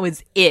Keeper, and that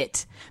was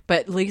it.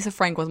 But Lisa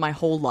Frank was my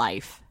whole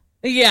life.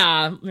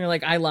 Yeah, you're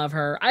like, I love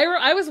her.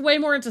 I was way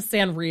more into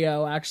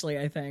Sanrio, actually,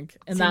 I think.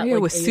 And that Sanrio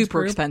like, was age super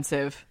group.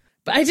 expensive.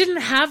 But I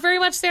didn't have very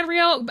much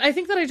Sanrio. I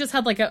think that I just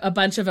had like a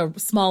bunch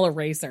of small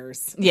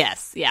erasers.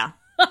 Yes, yeah.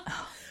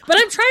 But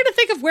I'm trying to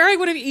think of where I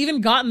would have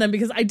even gotten them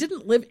because I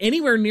didn't live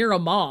anywhere near a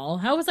mall.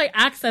 How was I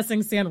accessing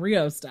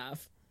Sanrio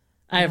stuff?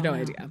 I have no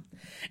idea.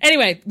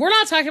 Anyway, we're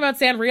not talking about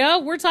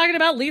Sanrio. We're talking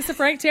about Lisa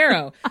Frank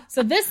Tarot.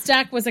 So this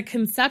deck was a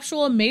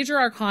conceptual major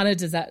arcana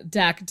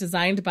deck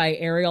designed by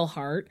Ariel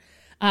Hart.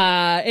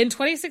 In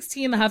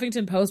 2016, the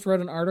Huffington Post wrote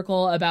an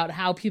article about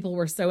how people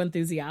were so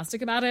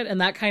enthusiastic about it. And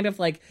that kind of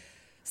like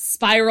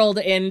spiraled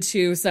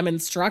into some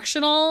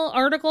instructional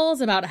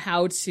articles about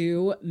how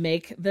to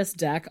make this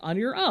deck on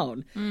your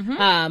own.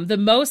 The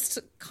most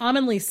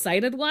commonly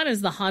cited one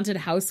is the Haunted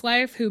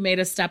Housewife, who made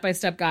a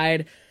step-by-step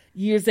guide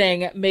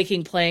using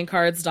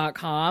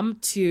makingplayingcards.com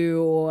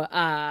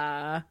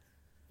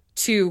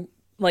to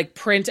like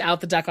print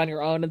out the deck on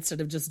your own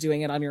instead of just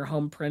doing it on your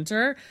home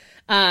printer.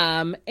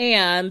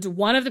 And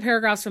one of the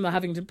paragraphs from the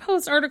Huffington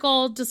Post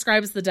article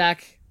describes the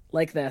deck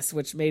like this,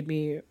 which made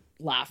me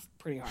laugh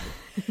pretty hard.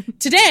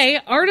 Today,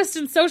 artist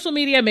and social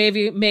media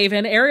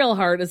maven Ariel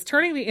Hart is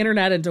turning the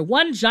internet into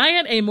one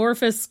giant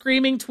amorphous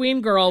screaming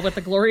tween girl with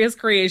the glorious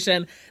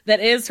creation that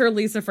is her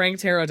Lisa Frank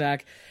Tarot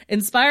deck.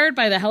 Inspired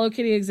by the Hello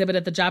Kitty exhibit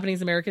at the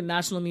Japanese American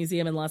National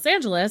Museum in Los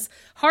Angeles,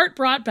 Hart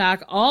brought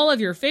back all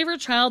of your favorite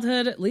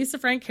childhood Lisa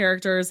Frank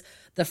characters,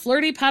 the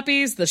flirty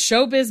puppies, the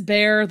showbiz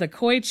bear, the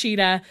coy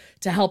cheetah,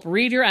 to help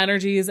read your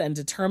energies and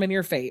determine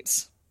your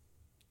fate.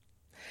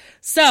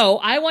 So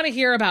I want to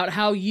hear about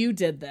how you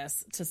did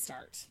this to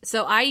start.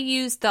 So I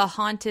used the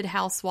Haunted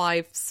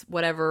Housewives,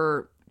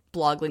 whatever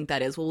blog link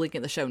that is. We'll link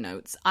in the show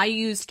notes. I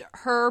used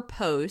her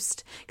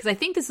post because I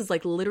think this is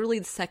like literally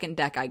the second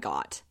deck I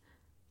got.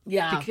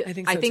 Yeah, Because I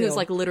think so I think too. it was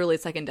like literally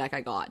the second deck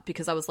I got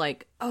because I was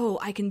like, oh,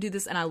 I can do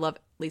this. And I love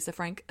Lisa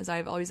Frank, as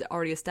I've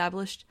already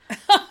established.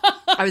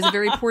 I was a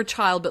very poor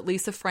child, but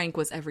Lisa Frank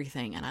was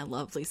everything. And I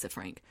love Lisa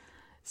Frank.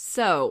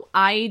 So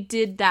I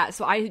did that.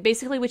 So I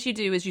basically what you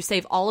do is you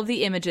save all of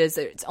the images.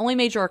 It's only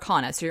major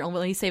arcana. So you're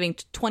only saving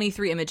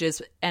 23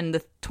 images. And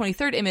the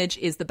 23rd image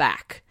is the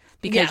back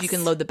because you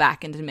can load the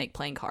back into make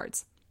playing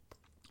cards.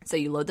 So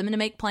you load them into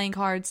make playing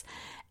cards.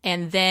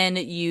 And then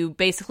you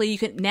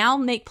can now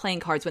make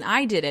playing cards. When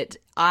I did it,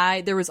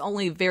 there was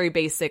only very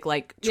basic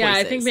like choices. Yeah,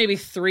 I think maybe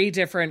 3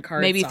 different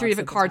card Maybe stocks 3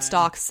 different at the card time.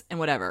 stocks and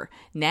whatever.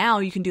 Now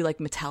you can do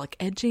like metallic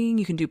edging.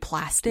 You can do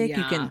plastic. Yeah.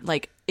 You can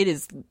like it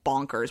is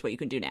bonkers what you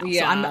can do now.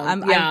 Yeah, So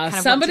I'm kind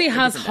of somebody want to-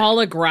 has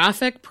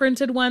holographic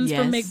printed ones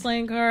Yes. from Make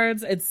Playing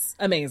Cards. It's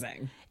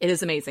amazing. It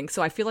is amazing.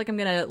 So I feel like I'm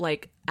gonna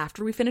like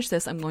after we finish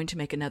this, I'm going to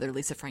make another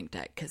Lisa Frank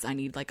deck because I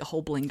need like a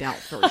whole blinged out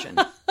version.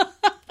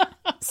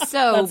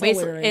 So That's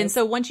basically, hilarious. and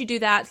so once you do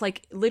that,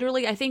 like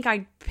literally, I think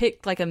I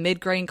picked like a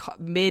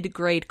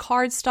mid-grade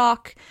card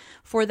stock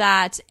for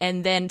that,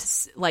 and then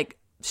like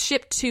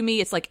shipped to me,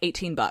 it's like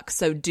 $18.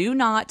 So do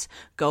not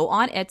go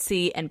on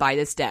Etsy and buy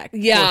this deck.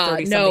 Yeah, for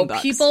 30 no, something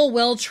bucks. people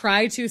will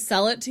try to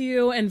sell it to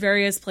you in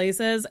various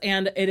places,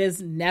 and it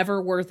is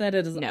never worth it.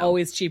 It is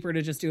always cheaper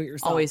to just do it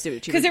yourself. Always do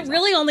it cheaper because to it yourself.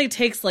 really only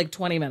takes like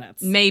 20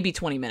 minutes. Maybe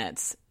 20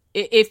 minutes.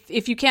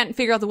 If you can't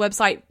figure out the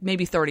website,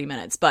 maybe 30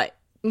 minutes, but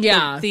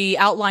Yeah. The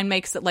outline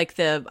makes it like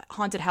the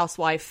haunted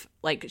housewife,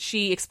 like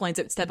she explains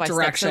it step by step so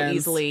Directions.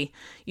 easily.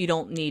 You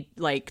don't need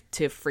like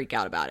to freak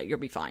out about it. You'll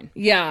be fine.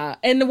 Yeah.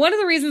 And one of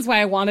the reasons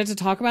why I wanted to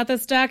talk about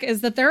this deck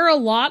is that there are a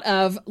lot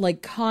of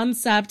like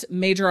concept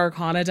major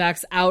arcana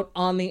decks out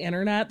on the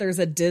internet. There's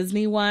a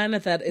Disney one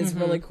that is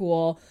really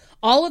cool.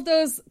 All of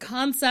those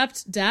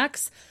concept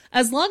decks,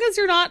 as long as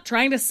you're not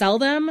trying to sell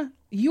them,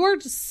 you are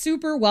just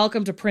super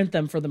welcome to print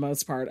them for the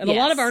most part. And a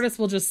lot of artists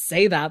will just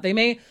say that. They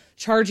may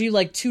charge you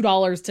like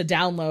 $2 to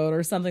download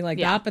or something like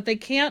that, but they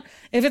can't,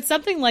 if it's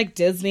something like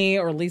Disney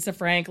or Lisa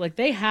Frank, like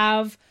they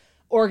have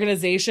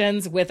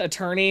organizations with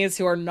attorneys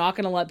who are not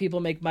going to let people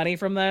make money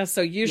from this.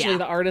 So usually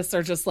the artists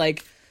are just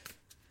like,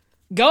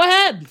 go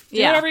ahead,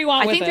 do whatever you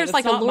want with it. I think there's It's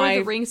like a not Lord of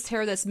the Rings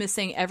tarot that's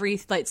missing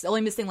it's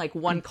only missing like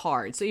one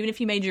card. So even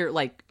if you made your,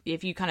 like,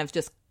 if you kind of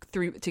just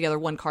threw together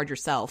one card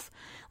yourself,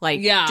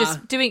 like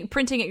just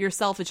printing it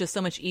yourself is just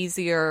so much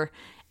easier,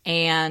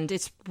 and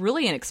it's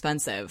really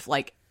inexpensive.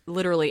 Like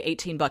literally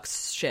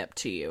 $18 shipped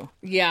to you.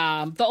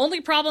 Yeah. The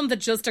only problem that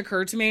just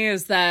occurred to me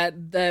is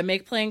that the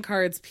Make Playing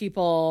Cards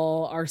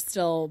people are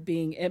still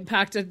being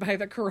impacted by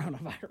the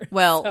coronavirus.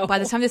 Well, So by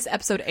the time this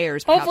episode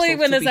airs, perhaps hopefully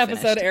when this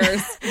episode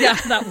airs,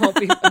 that won't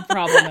be a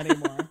problem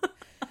anymore.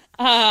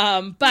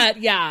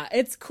 But yeah,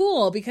 it's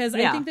cool because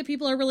I think that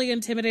people are really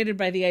intimidated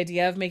by the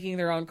idea of making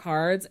their own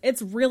cards.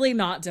 It's really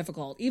not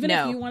difficult. Even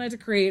if you wanted to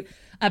create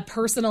a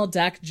personal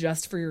deck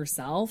just for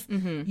yourself,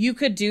 you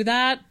could do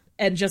that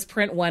and just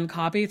print one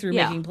copy through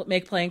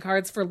Make Playing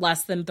Cards for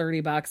less than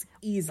 $30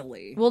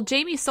 easily. Well,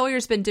 Jamie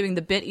Sawyer's been doing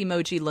the bit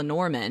emoji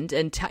Lenormand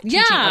and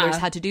teaching others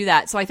how to do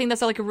that. So I think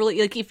that's like a really,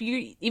 like,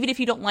 even if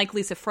you don't like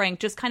Lisa Frank,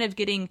 just kind of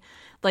getting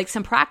like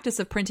some practice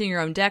of printing your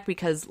own deck,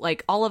 because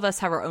like all of us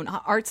have our own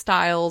art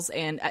styles,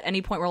 and at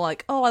any point we're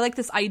like, oh, I like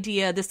this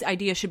idea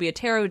should be a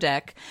tarot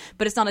deck,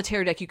 but it's not a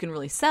tarot deck you can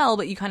really sell,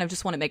 but you kind of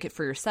just want to make it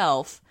for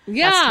yourself.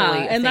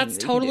 Yeah, that's that's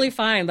totally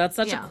fine. That's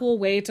such a cool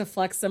way to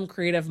flex some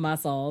creative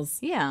muscles.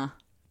 Yeah.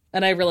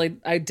 And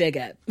I dig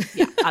it.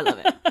 Yeah, I love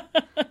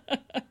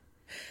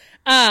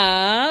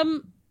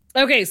it.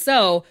 Okay,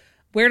 so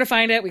where to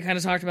find it? We kind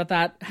of talked about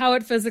that. How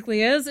it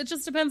physically is, it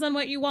just depends on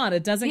what you want.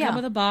 It doesn't come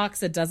with a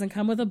box. It doesn't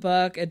come with a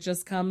book. It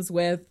just comes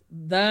with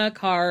the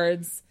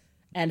cards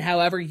and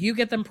however you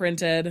get them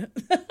printed.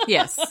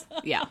 Yes.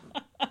 Yeah,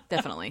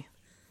 definitely.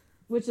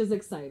 Which is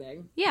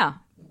exciting. Yeah.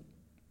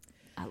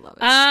 I love it.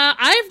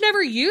 I've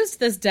never used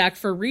this deck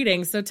for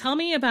reading, so tell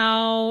me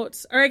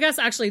about, or I guess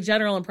actually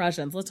general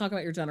impressions. Let's talk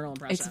about your general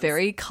impressions. It's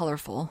very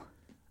colorful.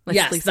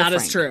 Yes, Lisa Frank.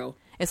 Is true.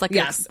 It's like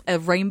a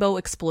rainbow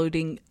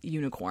exploding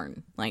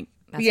unicorn. Like,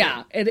 that's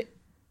it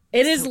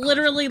is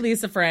literally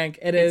Lisa Frank.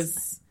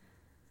 It's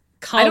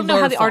colorful. I don't know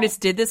how the artist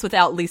did this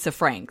without Lisa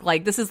Frank.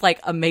 Like, this is like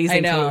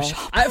amazing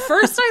Photoshop. At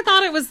first, I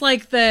thought it was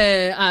like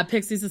the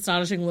Pixie's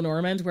Astonishing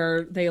Lenormand,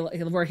 where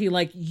he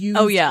like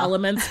used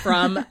elements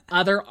from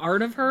other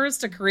art of hers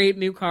to create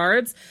new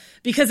cards,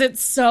 because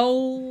it's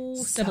so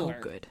similar.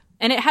 So good.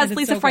 And it has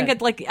Lisa Frank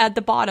at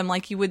the bottom,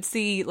 like you would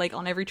see like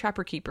on every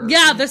Trapper Keeper.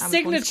 Yeah, the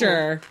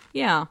signature.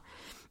 Yeah.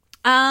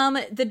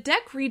 The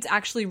deck reads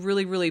actually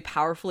really, really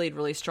powerfully and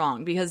really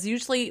strong, because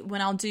usually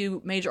when I'll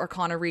do major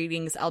arcana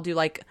readings, I'll do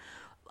like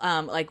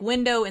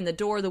window and the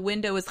door. The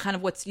window is kind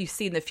of what you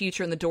see in the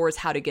future, and the door is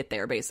how to get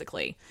there,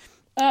 basically.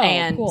 Oh,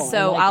 and cool.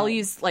 so I'll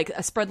use like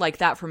a spread like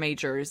that for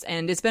majors,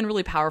 and it's been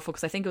really powerful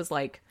because I think it was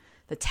like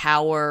the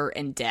Tower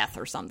and Death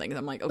or something.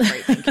 I'm like, oh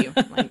great, thank you.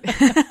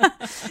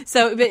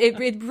 So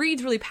it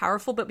reads really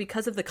powerful, but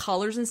because of the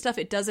colors and stuff,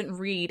 it doesn't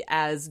read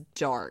as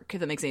dark, if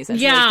that makes any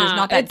sense. Yeah, like, there's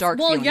not that dark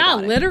feeling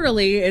about it.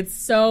 Literally, it's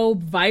so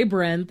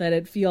vibrant that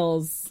it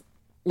feels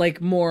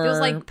like more... Feels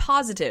like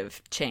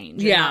positive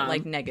change, and not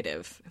like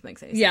negative, if it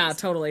makes any sense. Yeah,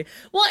 totally.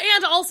 Well,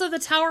 and also the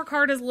Tower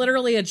card is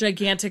literally a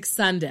gigantic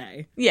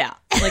sundae. Yeah.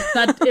 Like,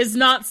 that is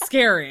not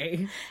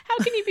scary. How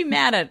can you be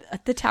mad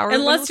at the Tower?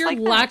 Unless you're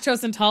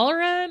lactose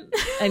intolerant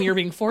and you're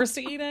being forced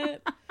to eat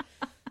it.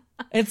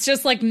 It's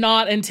just like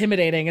not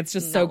intimidating. It's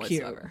just so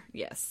cute.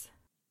 Yes.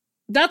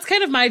 That's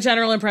kind of my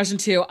general impression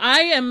too.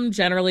 I am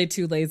generally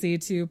too lazy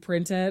to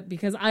print it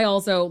because I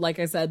also, like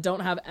I said,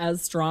 don't have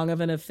as strong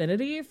of an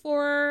affinity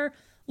for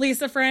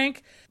Lisa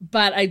Frank,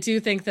 but I do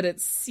think that it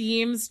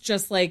seems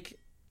just like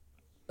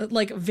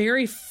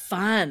very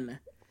fun.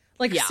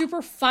 Like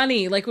super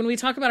funny. Like when we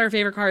talk about our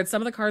favorite cards,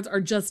 some of the cards are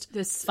just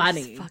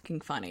funny. Fucking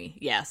funny.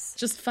 Yes.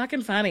 Just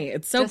fucking funny.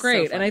 It's so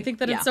great. So and I think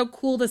that it's so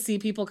cool to see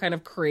people kind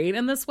of create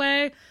in this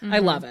way. I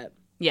love it.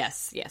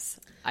 Yes.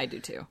 I do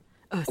too.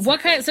 Oh,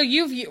 what kind? So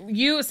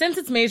you since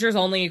it's majors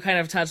only, you kind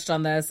of touched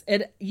on this.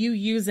 You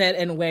use it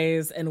in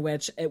ways in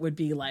which it would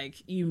be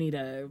like you need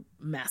a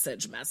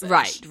message,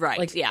 right?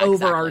 Like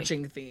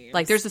overarching themes.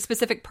 Like there's a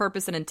specific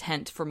purpose and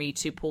intent for me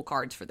to pull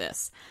cards for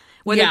this.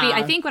 Whether it be,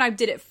 I think when I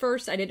did it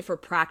first, I did it for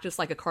practice,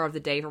 like a card of the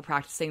day for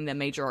practicing the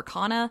major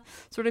arcana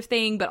sort of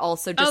thing, but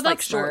also just like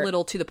short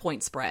little to the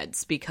point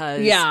spreads, because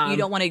you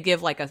don't want to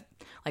give like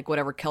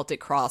whatever Celtic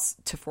Cross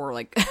for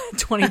like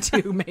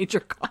 22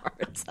 major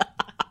cards.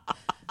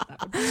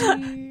 That would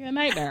be a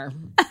nightmare.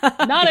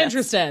 Not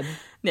interested.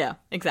 Yeah,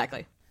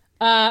 exactly.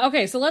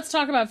 Okay, so let's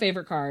talk about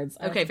favorite cards.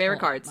 Okay, favorite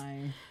cards.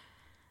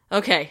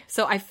 Okay,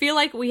 so I feel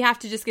like we have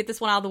to just get this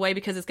one out of the way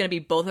because it's going to be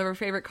both of our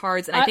favorite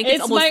cards, and I think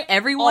it's almost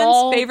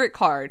everyone's favorite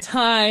card.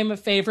 Time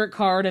favorite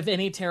card of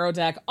any tarot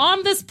deck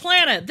on this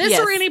planet. This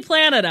or any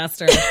planet,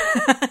 Esther.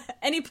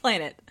 Any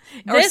planet.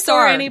 This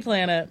or any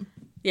planet.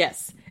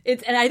 Yes.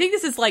 And I think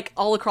this is like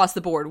all across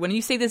the board. When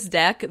you say this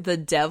deck, the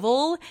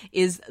Devil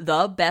is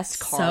the best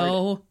card.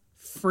 So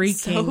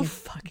freaking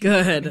fucking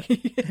good.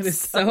 It is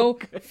so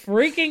good.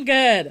 Freaking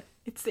good.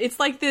 It's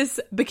like this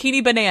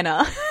bikini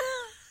banana.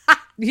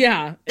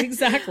 Yeah,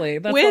 exactly.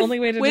 That's the only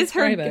way to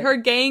describe it. With her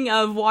gang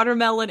of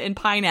watermelon and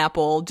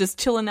pineapple just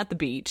chilling at the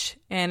beach,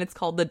 and it's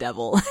called the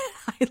Devil.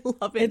 I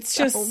love it. It's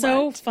just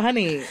so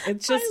funny.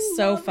 It's just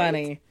so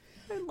funny.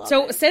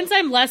 So since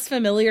I'm less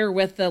familiar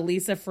with the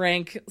Lisa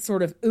Frank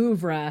sort of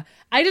oeuvre,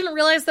 I didn't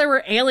realize there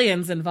were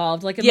aliens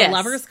involved. Like in the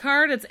Lover's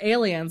card, it's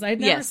aliens. I'd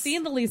never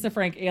seen the Lisa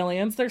Frank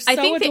aliens. They're so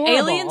adorable. I think the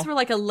aliens were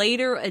like a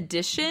later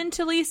addition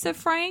to Lisa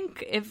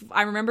Frank, if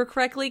I remember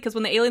correctly. Because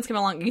when the aliens came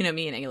along, you know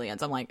me and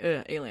aliens, I'm like,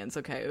 aliens,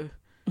 okay.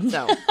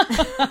 So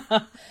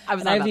I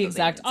have the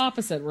exact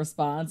opposite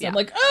response. Yeah. I'm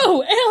like,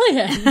 oh,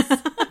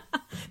 aliens.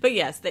 But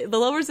yes, the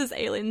Lovers is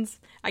aliens.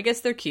 I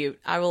guess they're cute.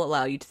 I will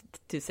allow you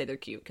to say they're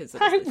cute because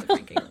it's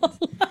Frank aliens.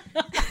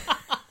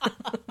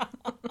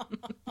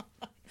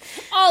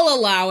 I'll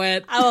allow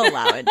it. I'll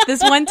allow it.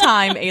 This one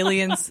time,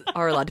 aliens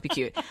are allowed to be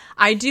cute.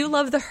 I do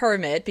love the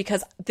Hermit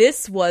because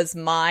this was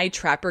my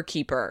Trapper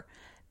Keeper.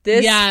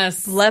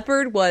 This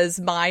leopard was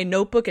my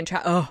notebook and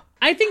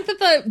I think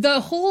that the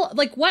whole,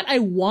 like, what I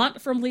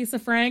want from Lisa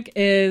Frank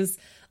is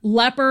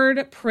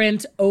leopard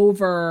print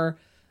over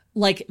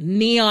like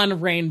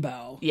neon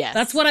rainbow. Yes.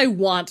 That's what I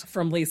want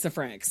from Lisa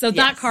Frank. So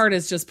that card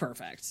is just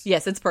perfect.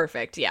 Yes, it's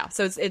perfect. Yeah.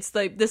 So it's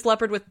like this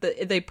leopard with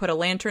they put a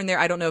lantern there.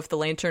 I don't know if the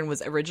lantern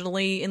was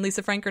originally in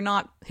Lisa Frank or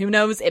not. Who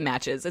knows? It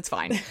matches. It's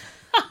fine.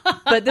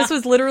 But this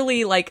was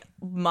literally like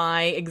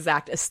my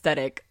exact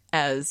aesthetic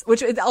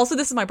which also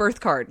this is my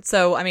birth card.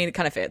 So, I mean, it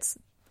kind of fits.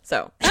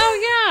 So.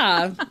 Oh,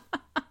 yeah.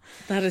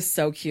 That is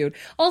so cute.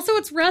 Also,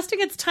 it's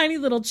resting its tiny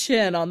little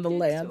chin on the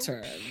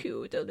lantern. So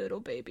cute, a little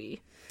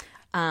baby.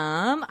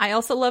 I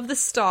also love the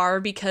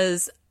star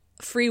because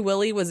Free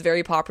Willy was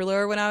very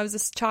popular when I was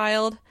a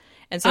child.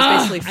 And so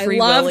it's basically Free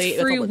Willy.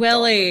 Free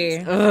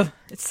Willy.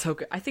 It's so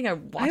good. I think I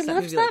watched that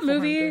movie like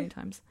 400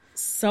 times.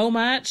 So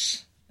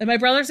much. And my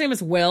brother's name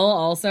is Will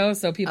also,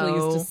 so people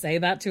used to say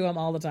that to him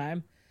all the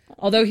time.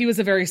 Although he was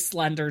a very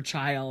slender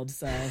child,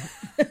 so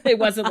it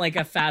wasn't like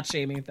a fat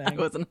shaming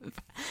thing.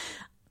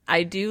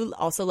 I do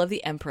also love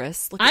the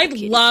Empress. I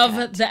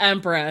love the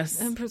Empress.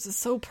 The Empress is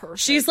so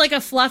perfect. She's like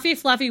a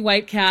fluffy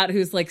white cat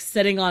who's like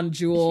sitting on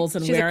jewels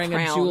and wearing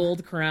a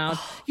jeweled crown.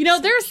 You know,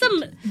 there's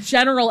some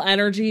general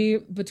energy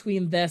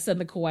between this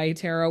and the Kawaii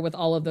Tarot with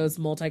all of those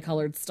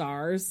multicolored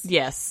stars.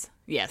 Yes.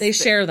 They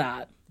share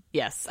that.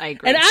 Yes, I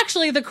agree. And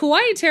actually, the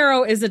Kawaii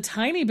Tarot is a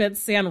tiny bit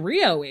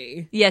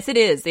Sanrio-y. Yes, it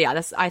is.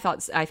 Yeah,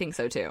 I think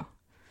so too.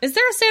 Is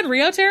there a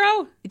Sanrio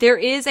Tarot? There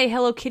is a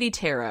Hello Kitty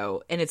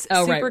Tarot, and it's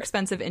super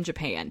expensive in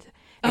Japan.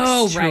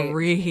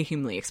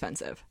 Extremely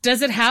expensive.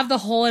 Does it have the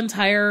whole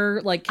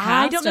entire like cast?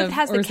 I don't know if it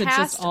has the cast. Is it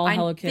just all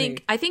Hello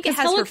Kitty? I think it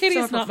has Hello Kitty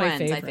is not my friends,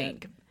 favorite. I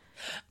think.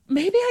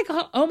 Maybe I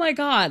got. Oh my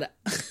god,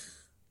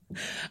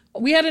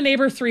 we had a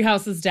neighbor 3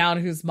 houses down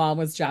whose mom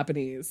was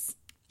Japanese,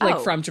 like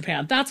from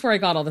Japan. That's where I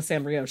got all the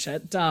Sanrio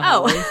shit. Duh.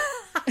 Oh.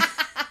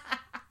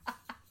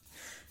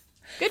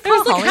 Good call, I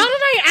was like, how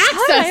did I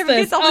access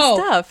this? Get all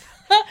this stuff?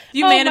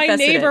 You my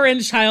manifested neighbor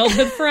and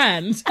childhood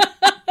friend.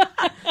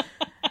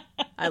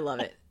 I love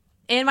it.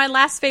 And my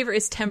last favorite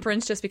is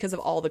Temperance, just because of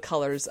all the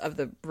colors of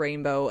the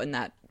rainbow and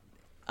that,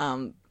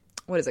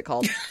 what is it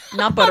called?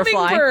 Not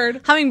butterfly.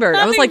 Hummingbird.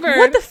 I was like,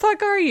 what the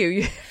fuck are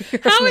you?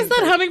 How is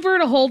that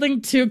hummingbird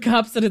holding 2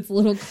 cups in its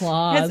little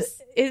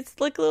claws? It's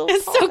like little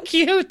It's paws. so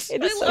cute.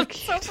 It is so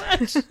cute. So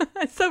much.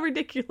 It's so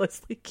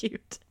ridiculously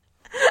cute.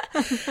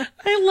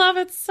 I love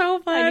it so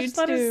much. I do too.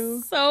 That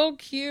is so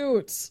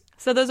cute.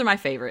 So those are my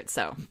favorites.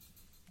 So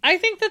I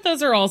think that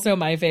those are also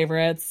my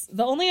favorites.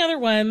 The only other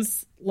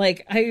ones,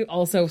 like, I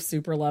also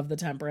super love the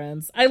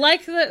Temperance. I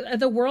like that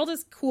the world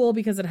is cool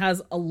because it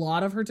has a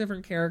lot of her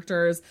different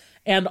characters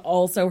and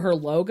also her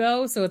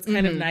logo. So it's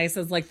kind of nice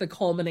as like the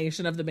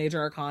culmination of the major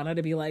arcana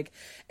to be like,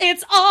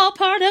 it's all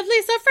part of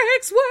Lisa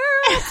Frank's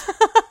world.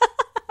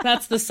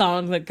 That's the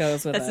song that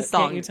goes with it. That's the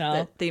song. Can't you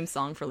tell? The theme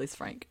song for Lisa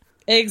Frank.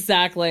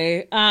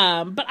 Exactly.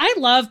 But I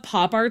love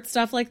pop art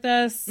stuff like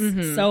this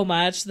so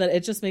much that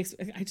it just makes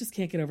I just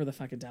can't get over the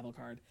fucking devil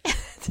card.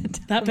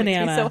 That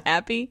banana. Makes me so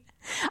happy.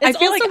 It's I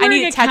feel like I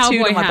need a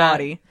tattoo on my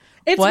body.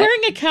 It's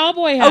wearing a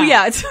cowboy hat. Oh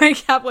yeah, it's wearing a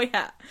cowboy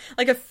hat.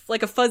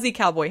 Like a fuzzy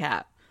cowboy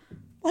hat.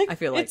 Like, I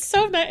feel like it's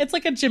so nice. It's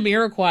like a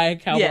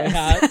Jamiroquai cowboy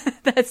hat.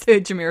 That's a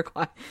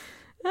Jamiroquai.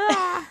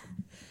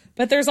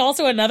 But there's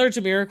also another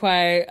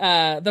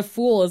Jamiroquai. The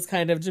Fool is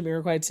kind of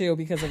Jamiroquai too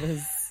because of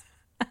his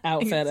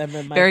outfit and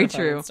the very microphone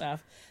true and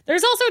stuff.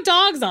 There's also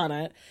dogs on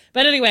it.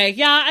 But anyway,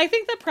 yeah, I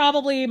think that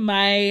probably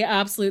my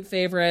absolute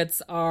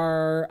favorites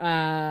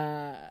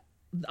are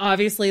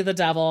obviously the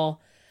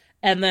Devil.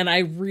 And then I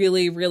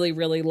really, really,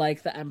 really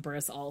like the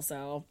Empress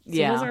also. So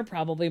those are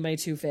probably my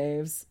 2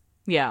 faves.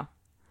 Yeah.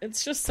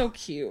 It's just so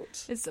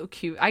cute. It's so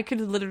cute. I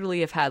could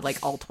literally have had like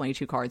all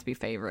 22 cards be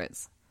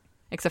favorites.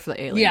 Except for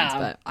the aliens,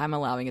 but I'm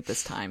allowing it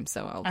this time,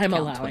 so I'm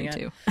count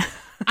 22.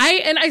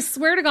 I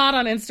swear to God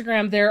on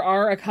Instagram, there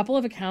are a couple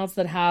of accounts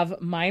that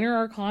have minor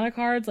arcana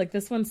cards. Like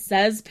this one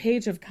says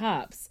Page of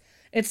Cups.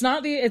 It's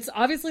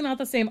obviously not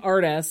the same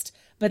artist,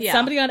 but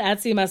somebody on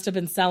Etsy must have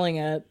been selling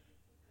it.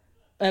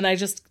 And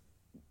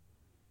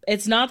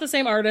it's not the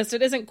same artist.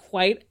 It isn't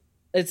quite,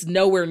 it's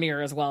nowhere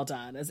near as well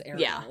done as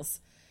Ariel's.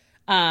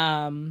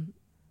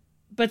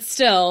 But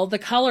still, the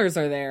colors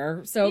are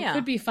there, so it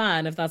could be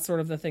fun if that's sort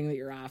of the thing that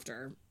you're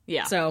after.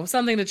 Yeah. So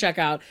something to check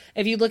out.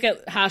 If you look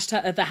at the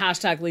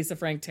hashtag Lisa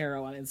Frank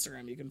Tarot on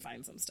Instagram, you can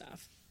find some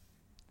stuff.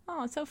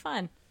 Oh, it's so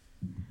fun.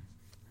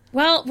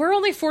 Well, we're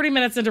only 40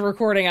 minutes into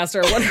recording,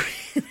 Esther. What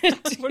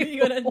are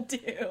you gonna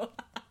do?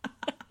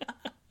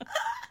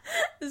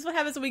 This is what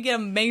happens when we get a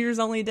majors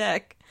only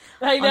deck.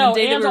 I know,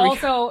 and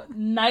also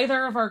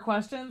neither of our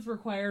questions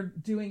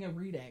required doing a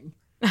reading.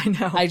 I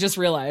know. I just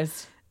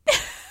realized.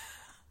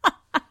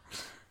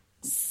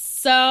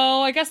 So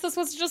I guess this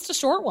was just a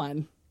short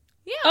one.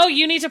 Yeah. Oh,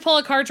 you need to pull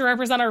a card to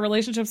represent our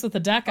relationships with the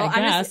deck, I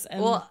guess.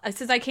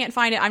 Since I can't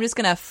find it, I'm just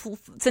gonna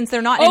since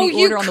they're not in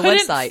any order on the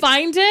website.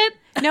 Find it?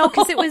 No,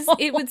 because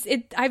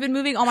I've been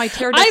moving all my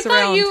tarot decks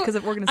around because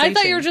of organization. I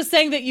thought you were just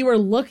saying that you were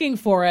looking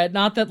for it,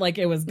 not that like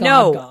it was gone.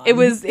 No,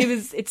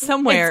 it's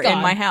somewhere in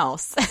my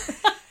house,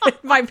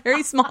 my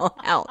very small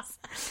house.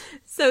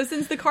 So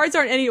since the cards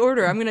aren't in any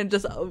order, I'm going to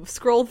just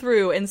scroll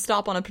through and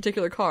stop on a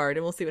particular card,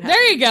 and we'll see what happens.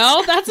 There you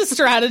go. That's a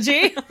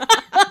strategy.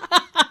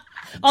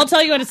 I'll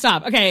tell you when to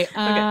stop. Okay.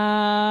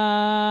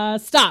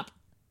 Stop.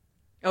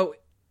 Oh,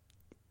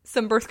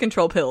 some birth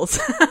control pills.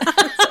 An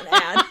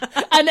ad.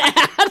 An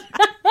ad.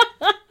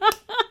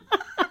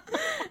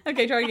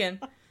 Okay, try again.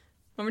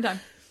 One more time.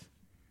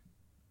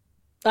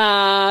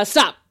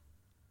 Stop.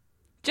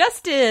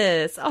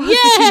 Justice. Oh, yay!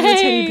 It's a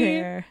teddy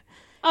bear.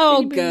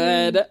 Oh,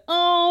 good.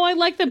 Oh, I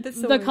like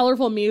the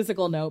colorful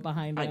musical note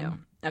behind it. I know.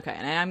 Okay,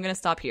 and I'm going to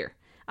stop here.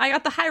 I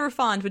got the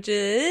Hierophant, which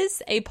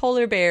is a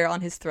polar bear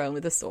on his throne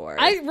with a sword.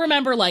 I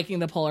remember liking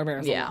the polar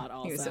bears a lot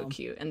also. He was so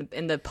cute.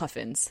 And the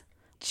puffins.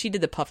 She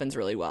did the puffins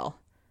really well.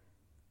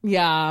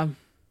 Yeah.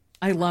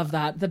 I love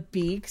that. The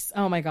beaks.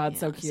 Oh my God,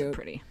 so cute. So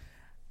pretty.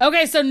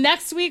 Okay, so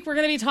next week we're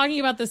going to be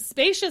talking about the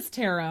Spacious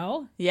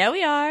Tarot. Yeah,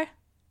 we are.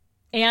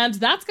 And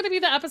that's going to be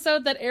the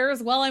episode that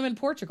airs while I'm in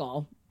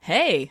Portugal.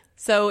 Hey,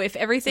 so if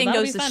everything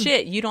goes to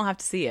shit, you don't have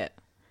to see it.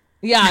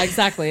 Yeah,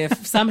 exactly.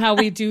 If somehow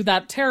we do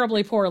that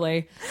terribly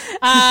poorly.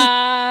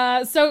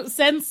 So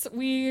since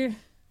do you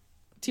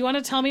want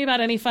to tell me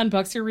about any fun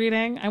books you're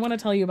reading? I want to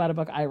tell you about a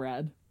book I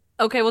read.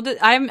 Okay, well,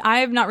 I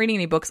am not reading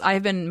any books. I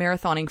have been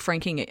marathoning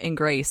Frankie and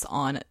Grace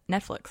on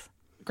Netflix.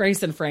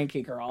 Grace and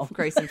Frankie, girl.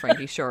 Grace and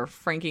Frankie, sure.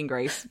 Frankie and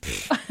Grace.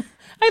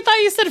 I thought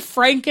you said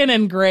Franken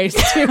and Grace,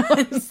 too.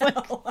 I was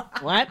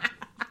like, what?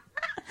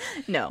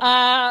 No.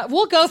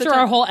 We'll go through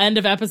our whole end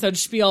of episode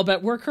spiel,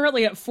 but we're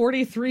currently at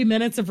 43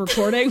 minutes of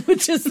recording,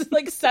 which is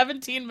like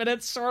 17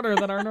 minutes shorter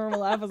than our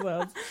normal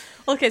episodes.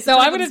 Okay, so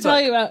I'm going to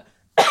tell you about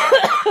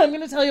I'm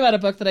going to tell you about a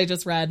book that I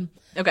just read.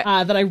 Okay.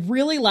 That I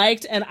really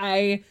liked, and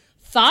I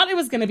thought it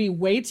was going to be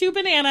way too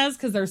bananas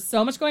because there's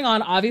so much going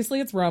on. Obviously,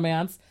 it's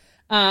romance.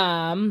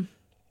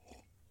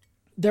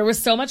 There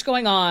was so much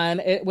going on.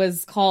 It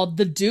was called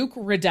The Duke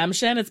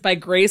Redemption. It's by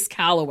Grace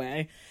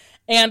Calloway.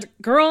 And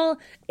girl,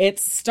 it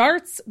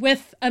starts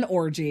with an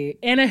orgy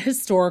in a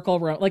historical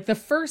like the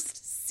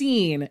first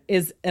scene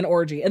is an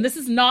orgy. And this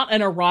is not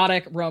an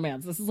erotic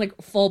romance. This is like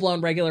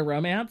full-blown regular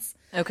romance.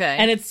 Okay.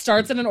 And it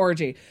starts in an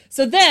orgy.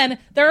 So then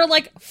there are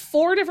like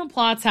 4 different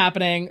plots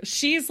happening.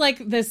 She's like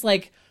this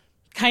like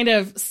kind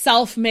of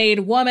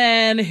self-made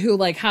woman who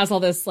like has all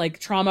this like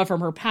trauma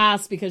from her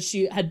past because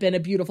she had been a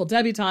beautiful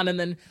debutante and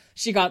then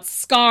she got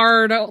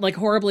scarred, like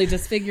horribly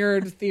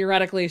disfigured.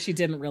 Theoretically, she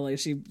didn't really.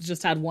 She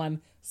just had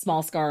one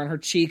small scar on her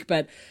cheek,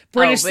 but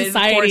British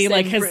society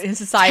like has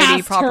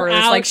society proper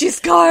is like she's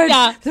scarred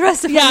the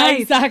rest of her life. Yeah,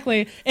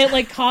 exactly. It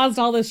like caused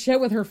all this shit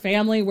with her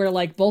family where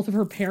like both of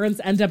her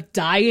parents end up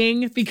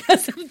dying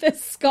because of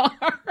this scar.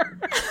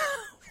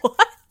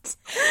 What?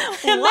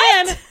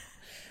 And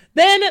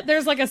then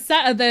there's like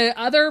the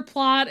other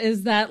plot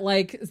is that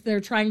like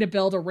they're trying to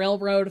build a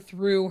railroad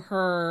through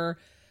her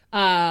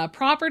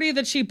property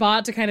that she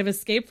bought to kind of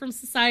escape from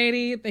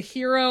society. The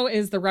hero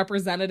is the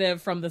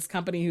representative from this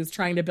company who's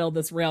trying to build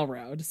this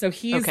railroad. So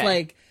he's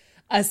like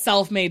a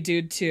self-made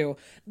dude too.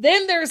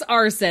 Then there's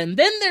arson.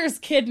 Then there's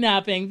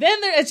kidnapping. Then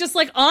it's just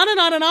like on and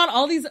on and on.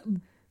 All these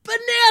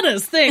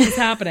bananas things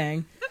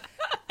happening.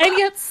 And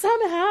yet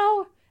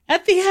somehow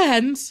at the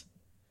end,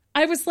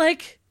 I was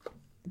like,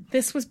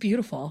 this was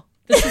beautiful.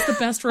 This is the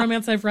best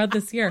romance I've read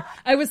this year.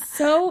 I was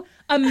so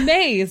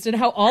amazed at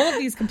how all of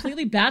these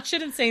completely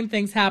batshit insane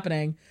things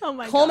happening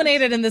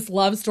culminated in this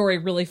love story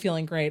really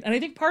feeling great. And I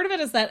think part of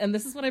it is that, and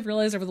this is what I've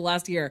realized over the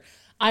last year,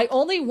 I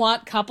only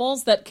want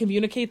couples that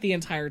communicate the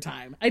entire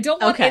time. I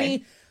don't want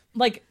any,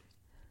 like,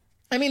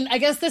 I mean, I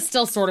guess this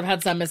still sort of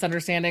had some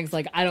misunderstandings.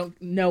 Like, I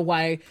don't know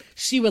why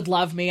she would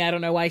love me. I don't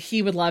know why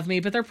he would love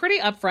me. But they're pretty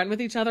upfront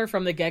with each other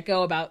from the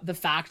get-go about the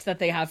fact that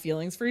they have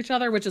feelings for each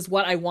other, which is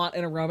what I want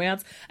in a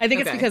romance. I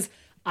think it's because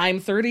I'm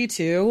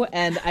 32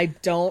 and I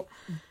don't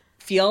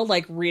feel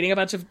like reading a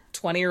bunch of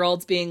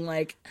 20-year-olds being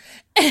like,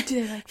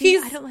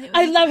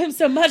 I love him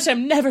so much,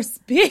 I'm never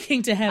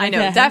speaking to him I know,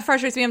 again. that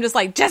frustrates me. I'm just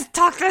like, just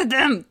talk to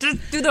them.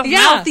 Just do the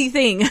mouthy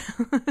thing.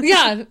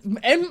 Yeah,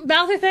 and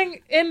mouthy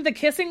thing in the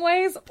kissing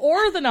ways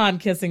or the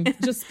non-kissing,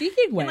 just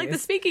speaking ways. Like the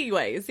speaking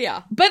ways,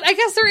 yeah. But I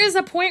guess there is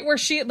a point where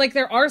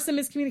there are some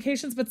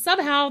miscommunications, but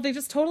somehow they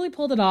just totally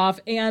pulled it off,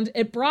 and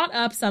it brought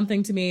up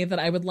something to me that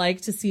I would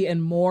like to see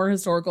in more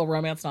historical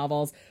romance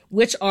novels,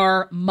 which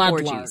are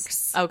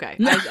mudlarks. Okay.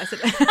 I said...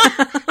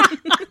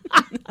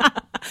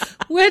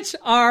 Which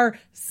are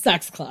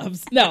sex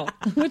clubs. No,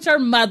 which are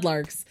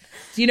mudlarks.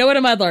 Do you know what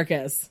a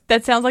mudlark is?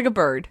 That sounds like a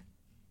bird.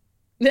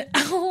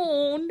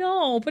 Oh,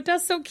 no, but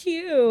that's so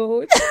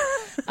cute.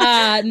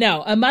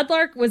 No, a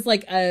mudlark was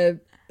like a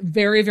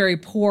very, very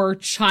poor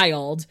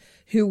child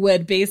who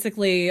would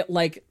basically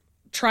like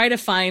try to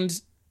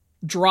find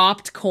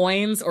dropped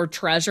coins or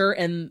treasure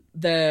in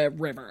the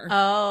river.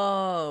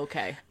 Oh,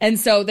 okay. And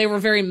so they were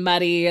very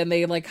muddy, and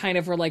they like kind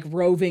of were like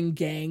roving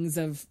gangs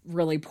of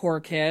really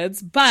poor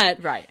kids.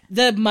 But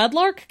the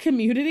mudlark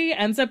community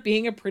ends up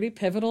being a pretty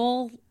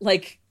pivotal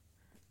like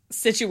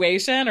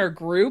situation or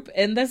group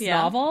in this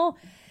novel.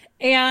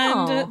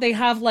 And they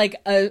have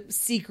like a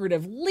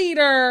secretive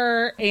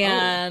leader,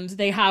 and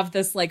they have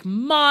this like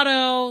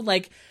motto,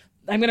 like,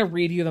 I'm going to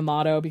read you the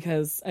motto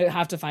because I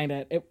have to find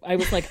it. I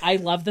was like, I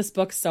love this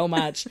book so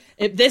much.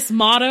 This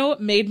motto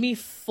made me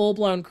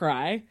full-blown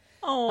cry.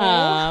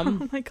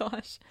 Oh my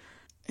gosh.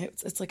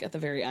 It's like at the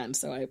very end,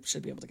 so I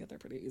should be able to get there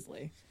pretty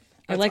easily.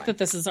 I like that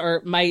this is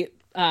my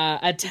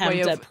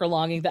attempt at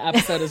prolonging the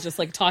episode is just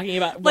like talking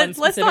about one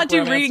specific Let's not do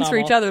romance readings novel.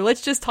 for each other.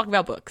 Let's just talk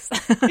about books.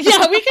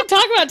 Yeah, we can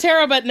talk about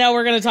tarot, but no,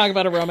 we're going to talk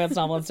about a romance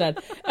novel instead.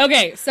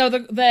 Okay, so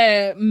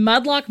the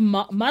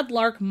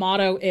Mudlark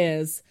motto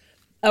is,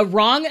 a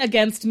wrong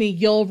against me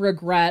you'll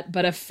regret,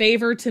 but a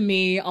favor to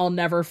me I'll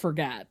never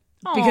forget.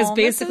 Because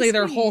basically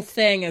their whole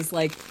thing is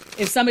like,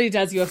 if somebody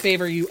does you a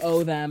favor, you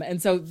owe them.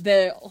 And so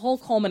the whole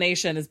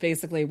culmination is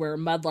basically where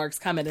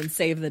mudlarks come in and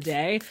save the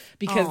day.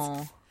 Because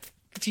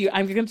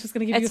I'm just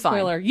going to give you a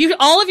spoiler.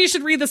 All of you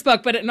should read this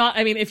book, but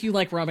if you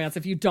like romance.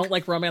 If you don't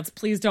like romance,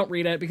 please don't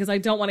read it, because I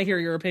don't want to hear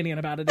your opinion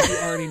about it if you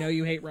already know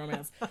you hate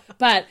romance.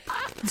 But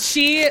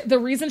the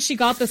reason she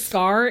got the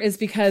scar is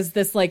because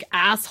this like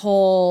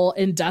asshole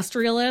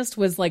industrialist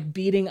was like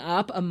beating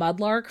up a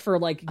mudlark for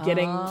like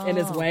getting in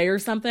his way or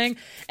something.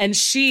 And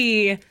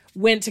she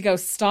went to go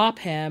stop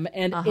him.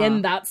 And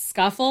in that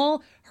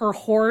scuffle, her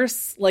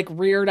horse like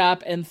reared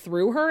up and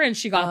threw her, and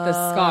she got this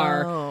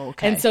scar.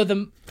 Okay. And so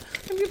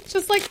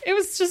it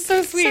was just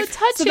so sweet. So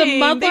touching. So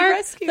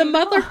the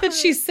mudlark that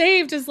she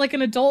saved is like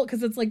an adult,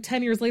 because it's like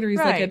 10 years later. He's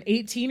like an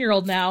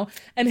 18-year-old now.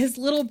 And his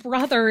little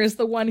brother is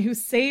the one who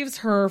saves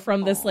her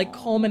from this like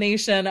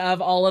culmination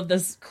of all of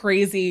this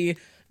crazy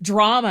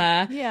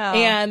drama. Yeah.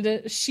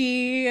 And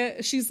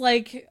she's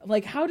like,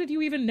 how did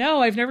you even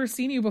know? I've never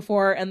seen you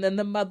before. And then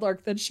the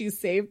mudlark that she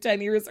saved 10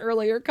 years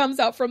earlier comes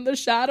out from the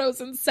shadows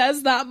and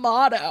says that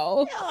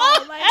motto.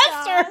 Oh my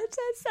gosh,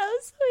 that's so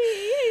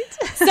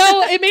sweet.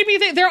 So it made me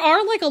think, there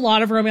are like a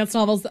lot of romance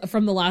novels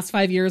from the last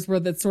 5 years where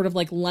that's sort of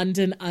like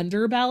London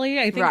underbelly.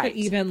 I think that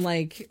even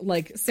like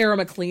Sarah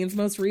McLean's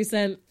most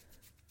recent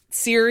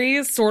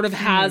series sort of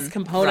has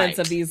components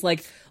of these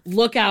like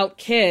lookout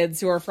kids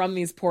who are from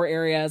these poor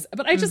areas.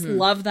 But I just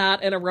love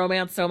that in a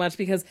romance so much,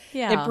 because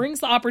it brings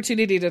the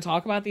opportunity to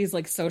talk about these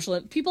like social...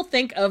 People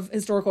think of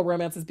historical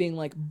romance as being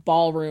like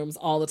ballrooms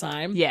all the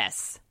time.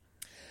 Yes.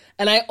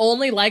 And I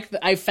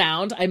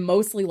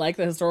mostly like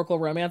the historical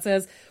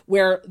romances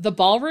where the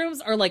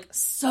ballrooms are like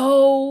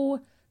so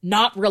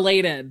not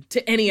related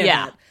to any of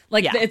it.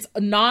 Like it's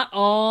not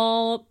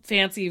all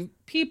fancy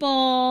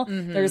people.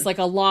 There's like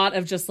a lot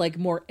of just like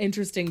more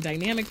interesting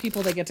dynamic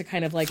people that get to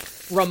kind of like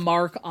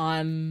remark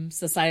on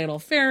societal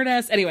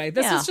fairness. Anyway,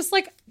 this is just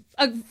like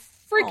a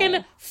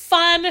freaking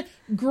fun,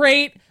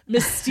 great,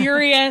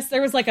 mysterious.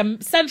 There was like a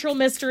central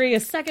mystery, a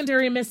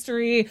secondary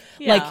mystery,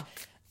 like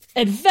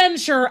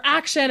adventure,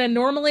 action. And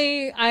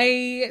normally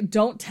I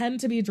don't tend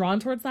to be drawn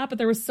towards that, but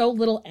there was so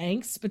little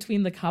angst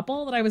between the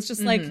couple that I was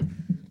just like,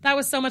 that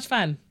was so much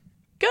fun.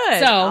 Good.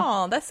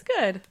 So, that's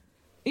good.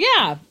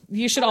 Yeah,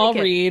 you should all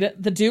read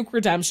The Duke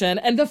Redemption.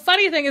 And the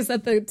funny thing is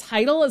that the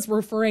title is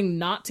referring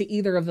not to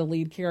either of the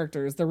lead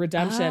characters. The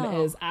redemption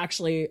is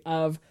actually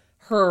of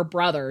her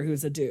brother,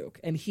 who's a duke.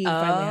 And he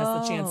finally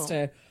has the chance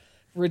to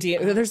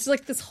redeem. There's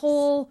like this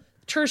whole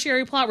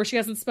tertiary plot where she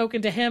hasn't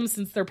spoken to him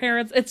since their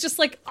parents. It's just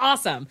like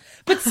awesome,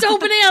 but so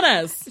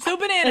bananas.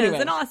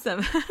 And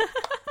awesome.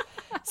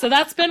 So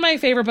that's been my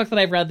favorite book that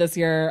I've read this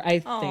year, I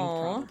think,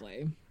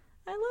 probably.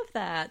 I love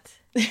that.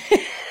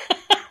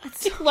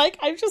 Like,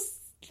 I'm just...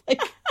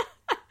 Like,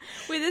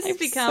 wait, this has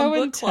become so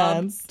book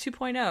intense.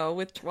 Club 2.0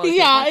 with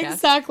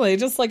exactly.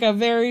 Just like a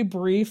very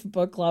brief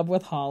book club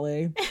with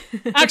Holly.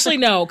 Actually,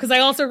 no, because I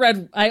also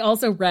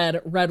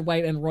read Red,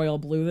 White, and Royal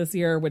Blue this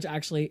year, which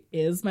actually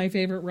is my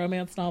favorite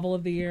romance novel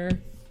of the year.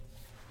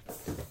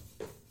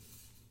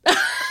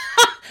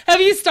 Have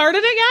you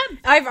started it yet?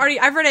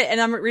 I've read it, and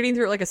I'm reading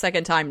through it like a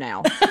second time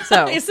now.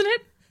 So Isn't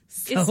it?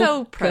 it's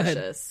so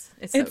precious.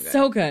 It's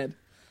So good.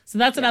 So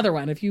that's another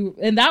one.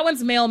 And that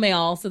one's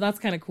male, so that's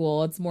kind of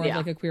cool. It's more of Yeah.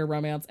 like a queer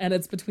romance, and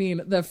it's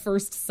between the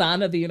first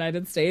son of the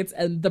United States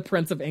and the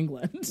Prince of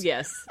England.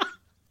 Yes.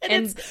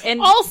 And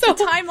And also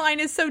the timeline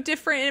is so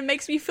different, and it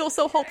makes me feel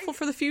so hopeful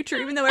for the future,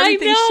 even though I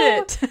everything's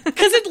know, shit.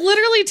 because it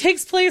literally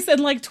takes place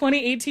in like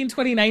 2018,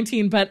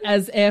 2019, but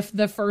as if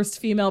the first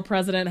female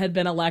president had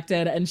been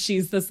elected, and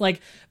she's this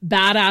like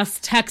badass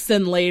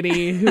Texan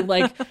lady who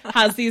like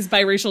has these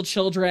biracial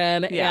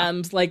children Yeah.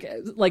 and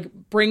like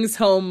brings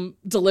home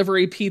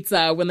delivery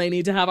pizza when they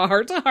need to have a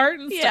heart-to-heart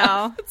and stuff.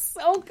 Yeah. It's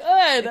so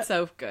good. It's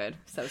so good.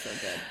 So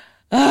good.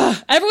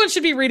 Everyone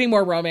should be reading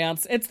more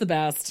romance. It's the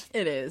best.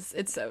 It is.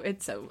 It's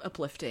so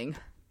uplifting.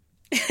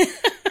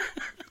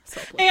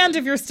 And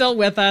if you're still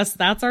with us,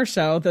 that's our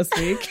show this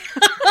week.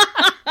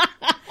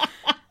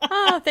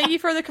 Thank you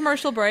for the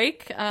commercial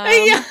break.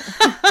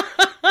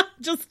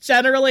 Just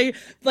generally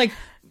like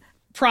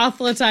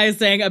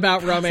proselytizing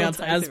about romance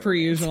as per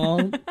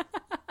usual.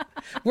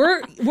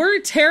 We're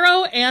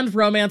tarot and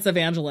romance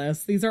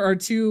evangelists. These are our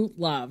two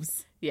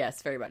loves.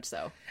 Yes, very much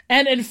so.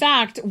 And in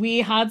fact, we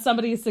had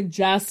somebody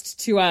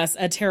suggest to us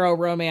a tarot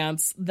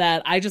romance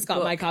that I just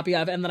got my copy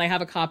of, and then I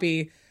have a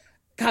copy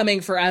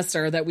coming for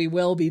Esther that we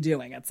will be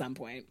doing at some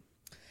point.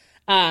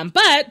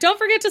 But don't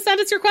forget to send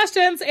us your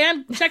questions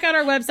and check out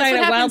our website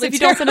at Wildly if you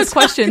don't send us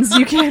questions,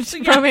 you can't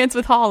romance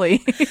with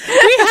Holly.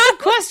 We have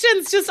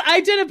questions. Just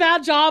I did a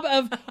bad job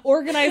of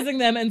organizing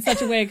them in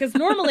such a way, because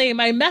normally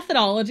my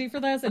methodology for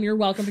this, and you're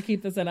welcome to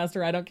keep this in,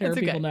 Esther, I don't care if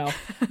people know.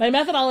 My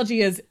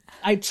methodology is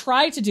I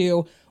try to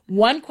do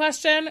one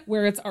question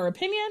where it's our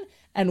opinion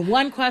and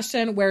one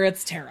question where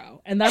it's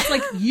tarot. And that's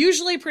like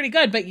usually pretty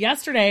good. But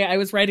yesterday I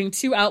was writing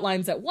two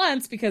outlines at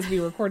once because we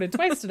recorded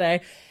twice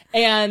today.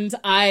 And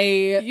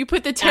You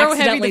put the tarot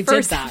heavy the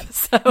first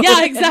episode.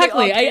 Yeah,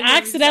 exactly. I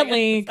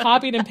accidentally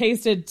copied and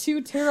pasted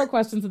two tarot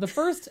questions in the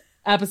first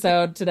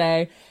episode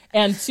today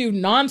and two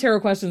non-tarot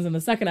questions in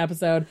the second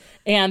episode.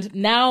 And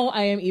now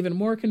I am even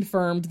more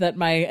confirmed that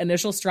my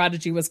initial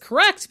strategy was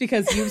correct,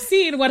 because you've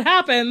seen what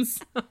happens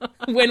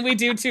when we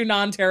do two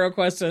non-tarot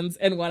questions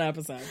in one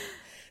episode.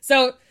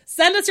 So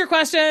send us your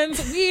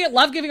questions. We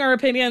love giving our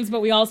opinions,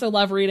 but we also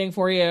love reading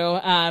for you.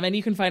 And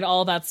you can find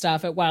all that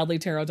stuff at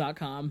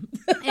wildlytarot.com.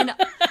 And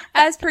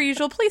as per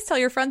usual, please tell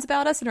your friends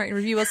about us and rate and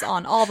review us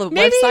on all the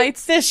Maybe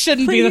websites. This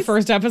shouldn't be the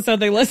first episode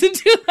they listen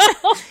to.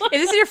 If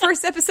this is your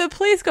first episode,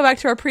 please go back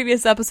to our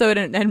previous episode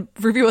and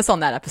review us on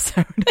that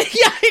episode.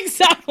 Yeah,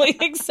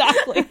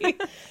 exactly.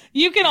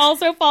 You can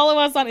also follow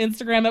us on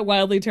Instagram at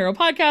Wildly Tarot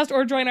Podcast,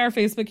 or join our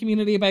Facebook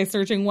community by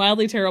searching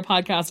Wildly Tarot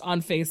Podcast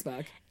on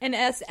Facebook. And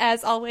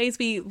as always,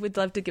 we would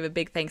love to give a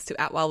big thanks to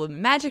At Wild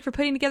Women Magic for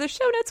putting together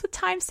show notes with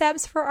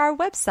timestamps for our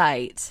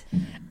website.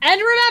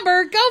 And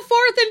remember, go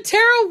forth and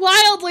tarot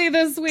wildly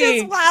this week.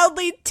 Just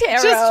wildly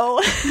tarot.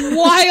 Just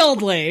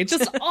wildly.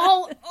 Just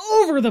all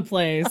over the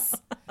place.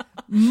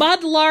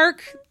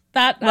 Mudlark.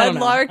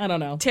 I don't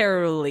know.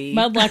 Tarot-y.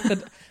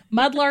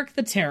 Mudlark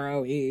the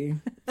tarot-y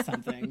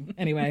something.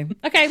 Anyway.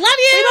 Okay, love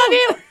you. We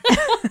love you.